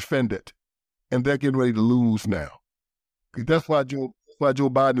cannot defend it. And they're getting ready to lose now. That's why Joe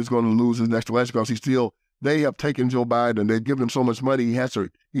Biden is going to lose his next election, because they have taken Joe Biden. They've given him so much money. He has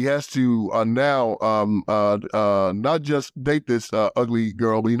to now not just date this ugly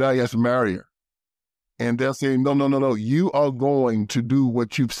girl, but now he has to marry her. And they're saying, no, you are going to do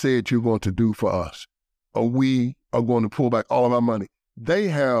what you've said you're going to do for us, or we are going to pull back all of our money. They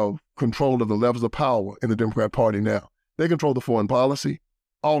have control of the levels of power in the Democrat Party now. They control the foreign policy,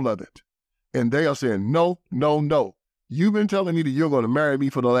 all of it. And they are saying, no. You've been telling me that you're going to marry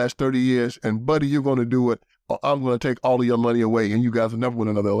me for the last 30 years, and buddy, you're going to do it, or I'm going to take all of your money away, and you guys will never win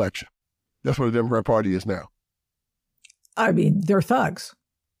another election. That's what the Democrat Party is now. I mean, they're thugs.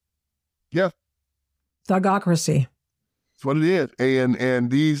 Yeah. Thugocracy. That's what it is. And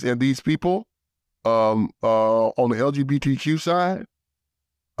these people on the LGBTQ side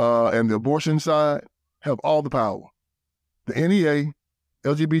and the abortion side have all the power. The NEA,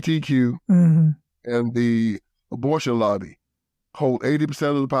 LGBTQ, and the abortion lobby hold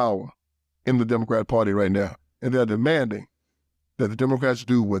 80% of the power in the Democrat Party right now. And they're demanding that the Democrats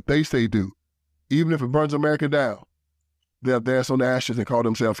do what they say do. Even if it burns America down, they'll dance on the ashes and call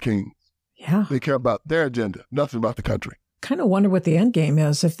themselves kings. Yeah. They care about their agenda, nothing about the country. Kind of wonder what the end game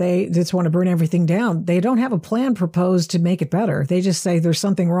is. If they just want to burn everything down, they don't have a plan proposed to make it better. They just say there's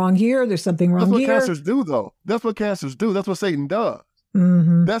something wrong here, there's something wrong here. That's what cancers do, though. That's what cancers do. That's what Satan does.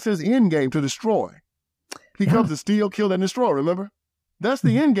 That's his end game, to destroy. He comes to steal, kill, and destroy, remember? That's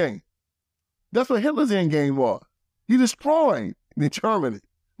the end game. That's what Hitler's end game was. He destroyed Germany.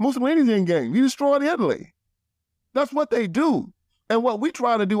 Mussolini's end game. He destroyed Italy. That's what they do. And what we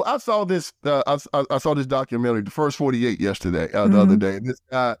try to do, I saw this documentary, The First 48, yesterday, the other day. This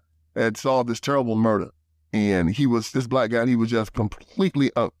guy had solved this terrible murder. And this black guy, he was just completely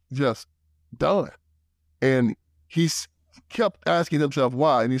just done. And he kept asking himself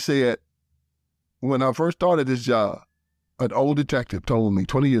why. And he said, when I first started this job, an old detective told me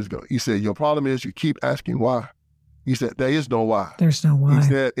 20 years ago, he said, your problem is you keep asking why. He said, there is no why. There's no why.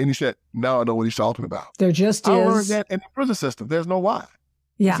 He said, now I know what he's talking about. There just is. I learned that in the prison system. There's no why.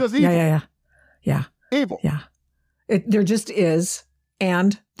 Yeah. It's just evil. Yeah. Evil. Yeah. There just is,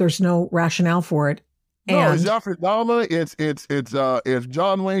 and there's no rationale for it. No, it's Jeffrey Dahmer. It's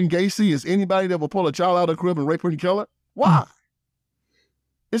John Wayne Gacy. It's anybody that will pull a child out of the crib and rape her and kill her. Why?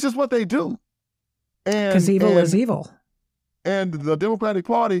 It's just what they do. Because evil is evil. And the Democratic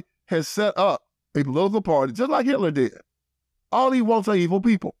Party has set up a political party, just like Hitler did. All he wants are evil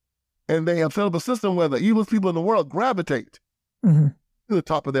people. And they have set up a system where the evilest people in the world gravitate to the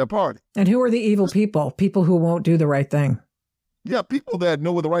top of their party. And who are the evil people? People who won't do the right thing. Yeah, people that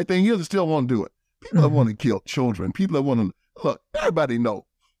know what the right thing is and still won't do it. People that want to kill children. People that want to, look, everybody knows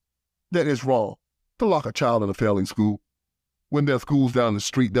that it's wrong to lock a child in a failing school. When there's schools down the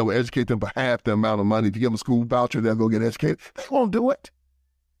street that will educate them for half the amount of money. If you give them a school voucher, they'll go get educated. They won't do it.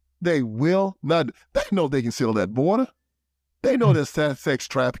 They will not. They know they can seal that border. They know there's sex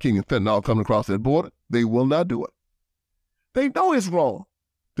trafficking and fentanyl coming across that border. They will not do it. They know it's wrong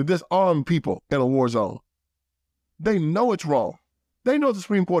to disarm people in a war zone. They know it's wrong. They know the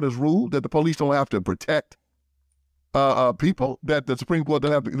Supreme Court has ruled that the police don't have to protect people, that the Supreme Court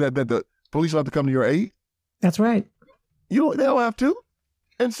don't have to, that the police don't have to come to your aid. That's right. They don't have to.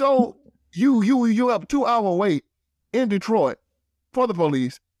 And so you have a 2-hour wait in Detroit for the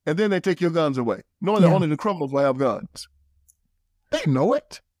police, and then they take your guns away, knowing that only the criminals will have guns. They know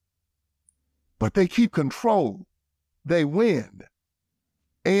it. But they keep control. They win.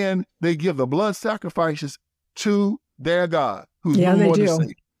 And they give the blood sacrifices to their God, who's no more than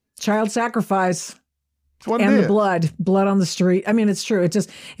safe. Child sacrifice. And the blood on the street. I mean, it's true. It just,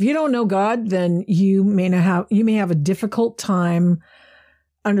 if you don't know God, then you may have a difficult time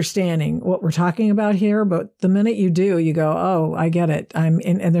understanding what we're talking about here. But the minute you do, you go, oh, I get it.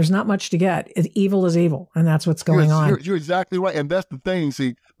 And there's not much to get. Evil is evil. And that's what's going on. You're exactly right. And that's the thing.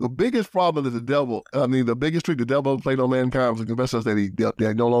 See, the biggest problem is the devil. I mean, the biggest trick the devil played on mankind was to convince us that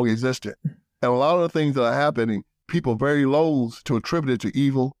they no longer existed. And a lot of the things that are happening, people very loath to attribute it to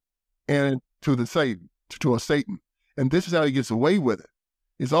evil and to a Satan. And this is how he gets away with it.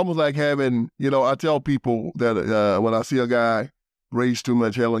 It's almost like having, I tell people that when I see a guy raise too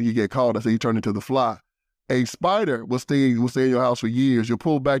much hell and he get caught, I say he turned into the fly. A spider will stay in your house for years. You'll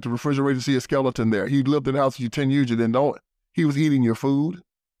pull back the refrigerator to see a skeleton there. He lived in the house for you 10 years, you didn't know it. He was eating your food.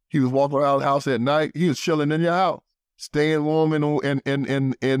 He was walking around the house at night. He was chilling in your house, staying warm in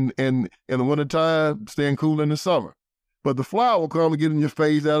the wintertime, staying cool in the summer. But the fly will come and get in your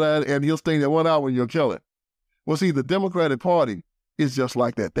face, and he'll stay there 1 hour and you'll kill it. Well, see, the Democratic Party is just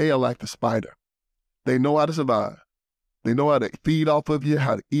like that. They are like the spider. They know how to survive. They know how to feed off of you,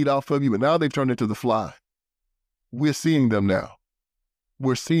 how to eat off of you, but now they've turned into the fly. We're seeing them now.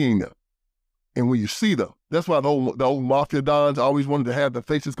 We're seeing them. And when you see them, that's why the old mafia dons always wanted to have their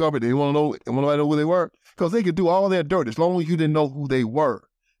faces covered. They didn't want to know who they were, because they could do all their dirt as long as you didn't know who they were.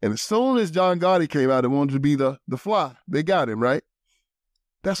 And as soon as John Gotti came out and wanted to be the fly, they got him, right?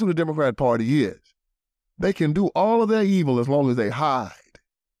 That's who the Democrat Party is. They can do all of their evil as long as they hide.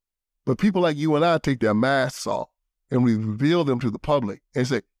 But people like you and I take their masks off and we reveal them to the public and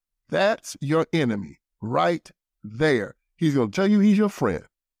say, that's your enemy right there. He's going to tell you he's your friend.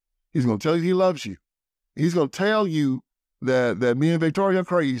 He's going to tell you he loves you. He's going to tell you that me and Victoria are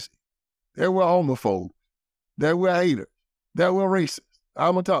crazy. That we're homophobes. That we're haters. That we're racist.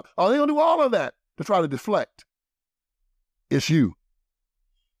 I'm going to talk. Oh, they're going to do all of that to try to deflect. It's you.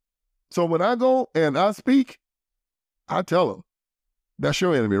 So when I go and I speak, I tell them, that's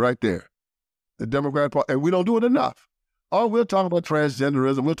your enemy right there. The Democrat Party. And we don't do it enough. Oh, we'll talk about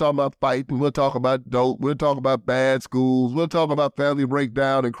transgenderism. We'll talk about fighting. We'll talk about dope. We'll talk about bad schools. We'll talk about family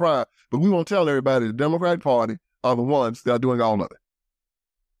breakdown and crime. But we won't tell everybody the Democrat Party are the ones that are doing all of it.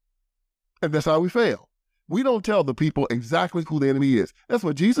 And that's how we fail. We don't tell the people exactly who the enemy is. That's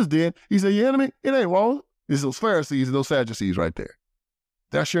what Jesus did. He said, your enemy, it ain't wrong. It's those Pharisees and those Sadducees right there.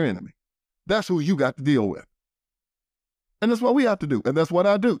 That's your enemy. That's who you got to deal with. And that's what we have to do. And that's what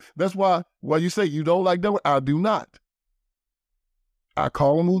I do. That's why you say you don't like them, I do not. I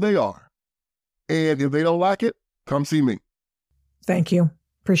call them who they are. And if they don't like it, come see me. Thank you.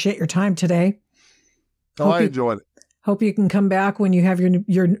 Appreciate your time today. I enjoyed it. Hope you can come back when you have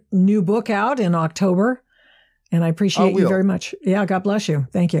your new book out in October. And I appreciate you very much. Yeah, God bless you.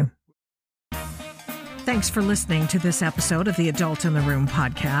 Thank you. Thanks for listening to this episode of the Adult in the Room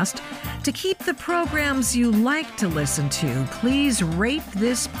podcast. To keep the programs you like to listen to, please rate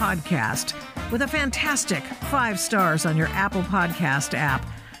this podcast with a fantastic 5 stars on your Apple Podcast app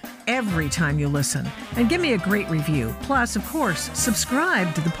every time you listen. And give me a great review. Plus, of course,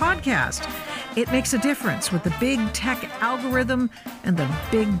 subscribe to the podcast. It makes a difference with the big tech algorithm and the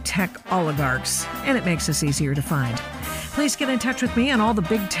big tech oligarchs, and it makes us easier to find. Please get in touch with me on all the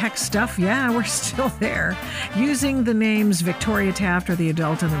big tech stuff. Yeah, we're still there. Using the names Victoria Taft or the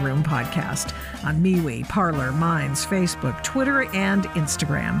Adult in the Room podcast on MeWe, Parler, Minds, Facebook, Twitter, and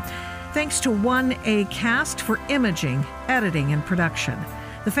Instagram. Thanks to 1ACast for imaging, editing, and production.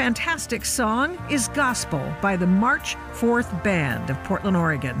 The fantastic song is Gospel by the March 4th Band of Portland,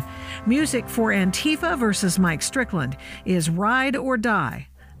 Oregon. Music for Antifa versus Mike Strickland is Ride or Die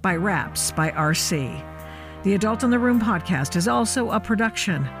by Raps by RC. The Adult in the Room podcast is also a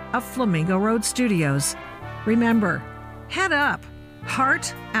production of Flamingo Road Studios. Remember, head up,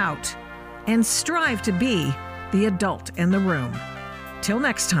 heart out, and strive to be the adult in the room. Till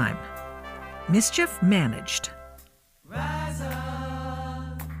next time, mischief managed.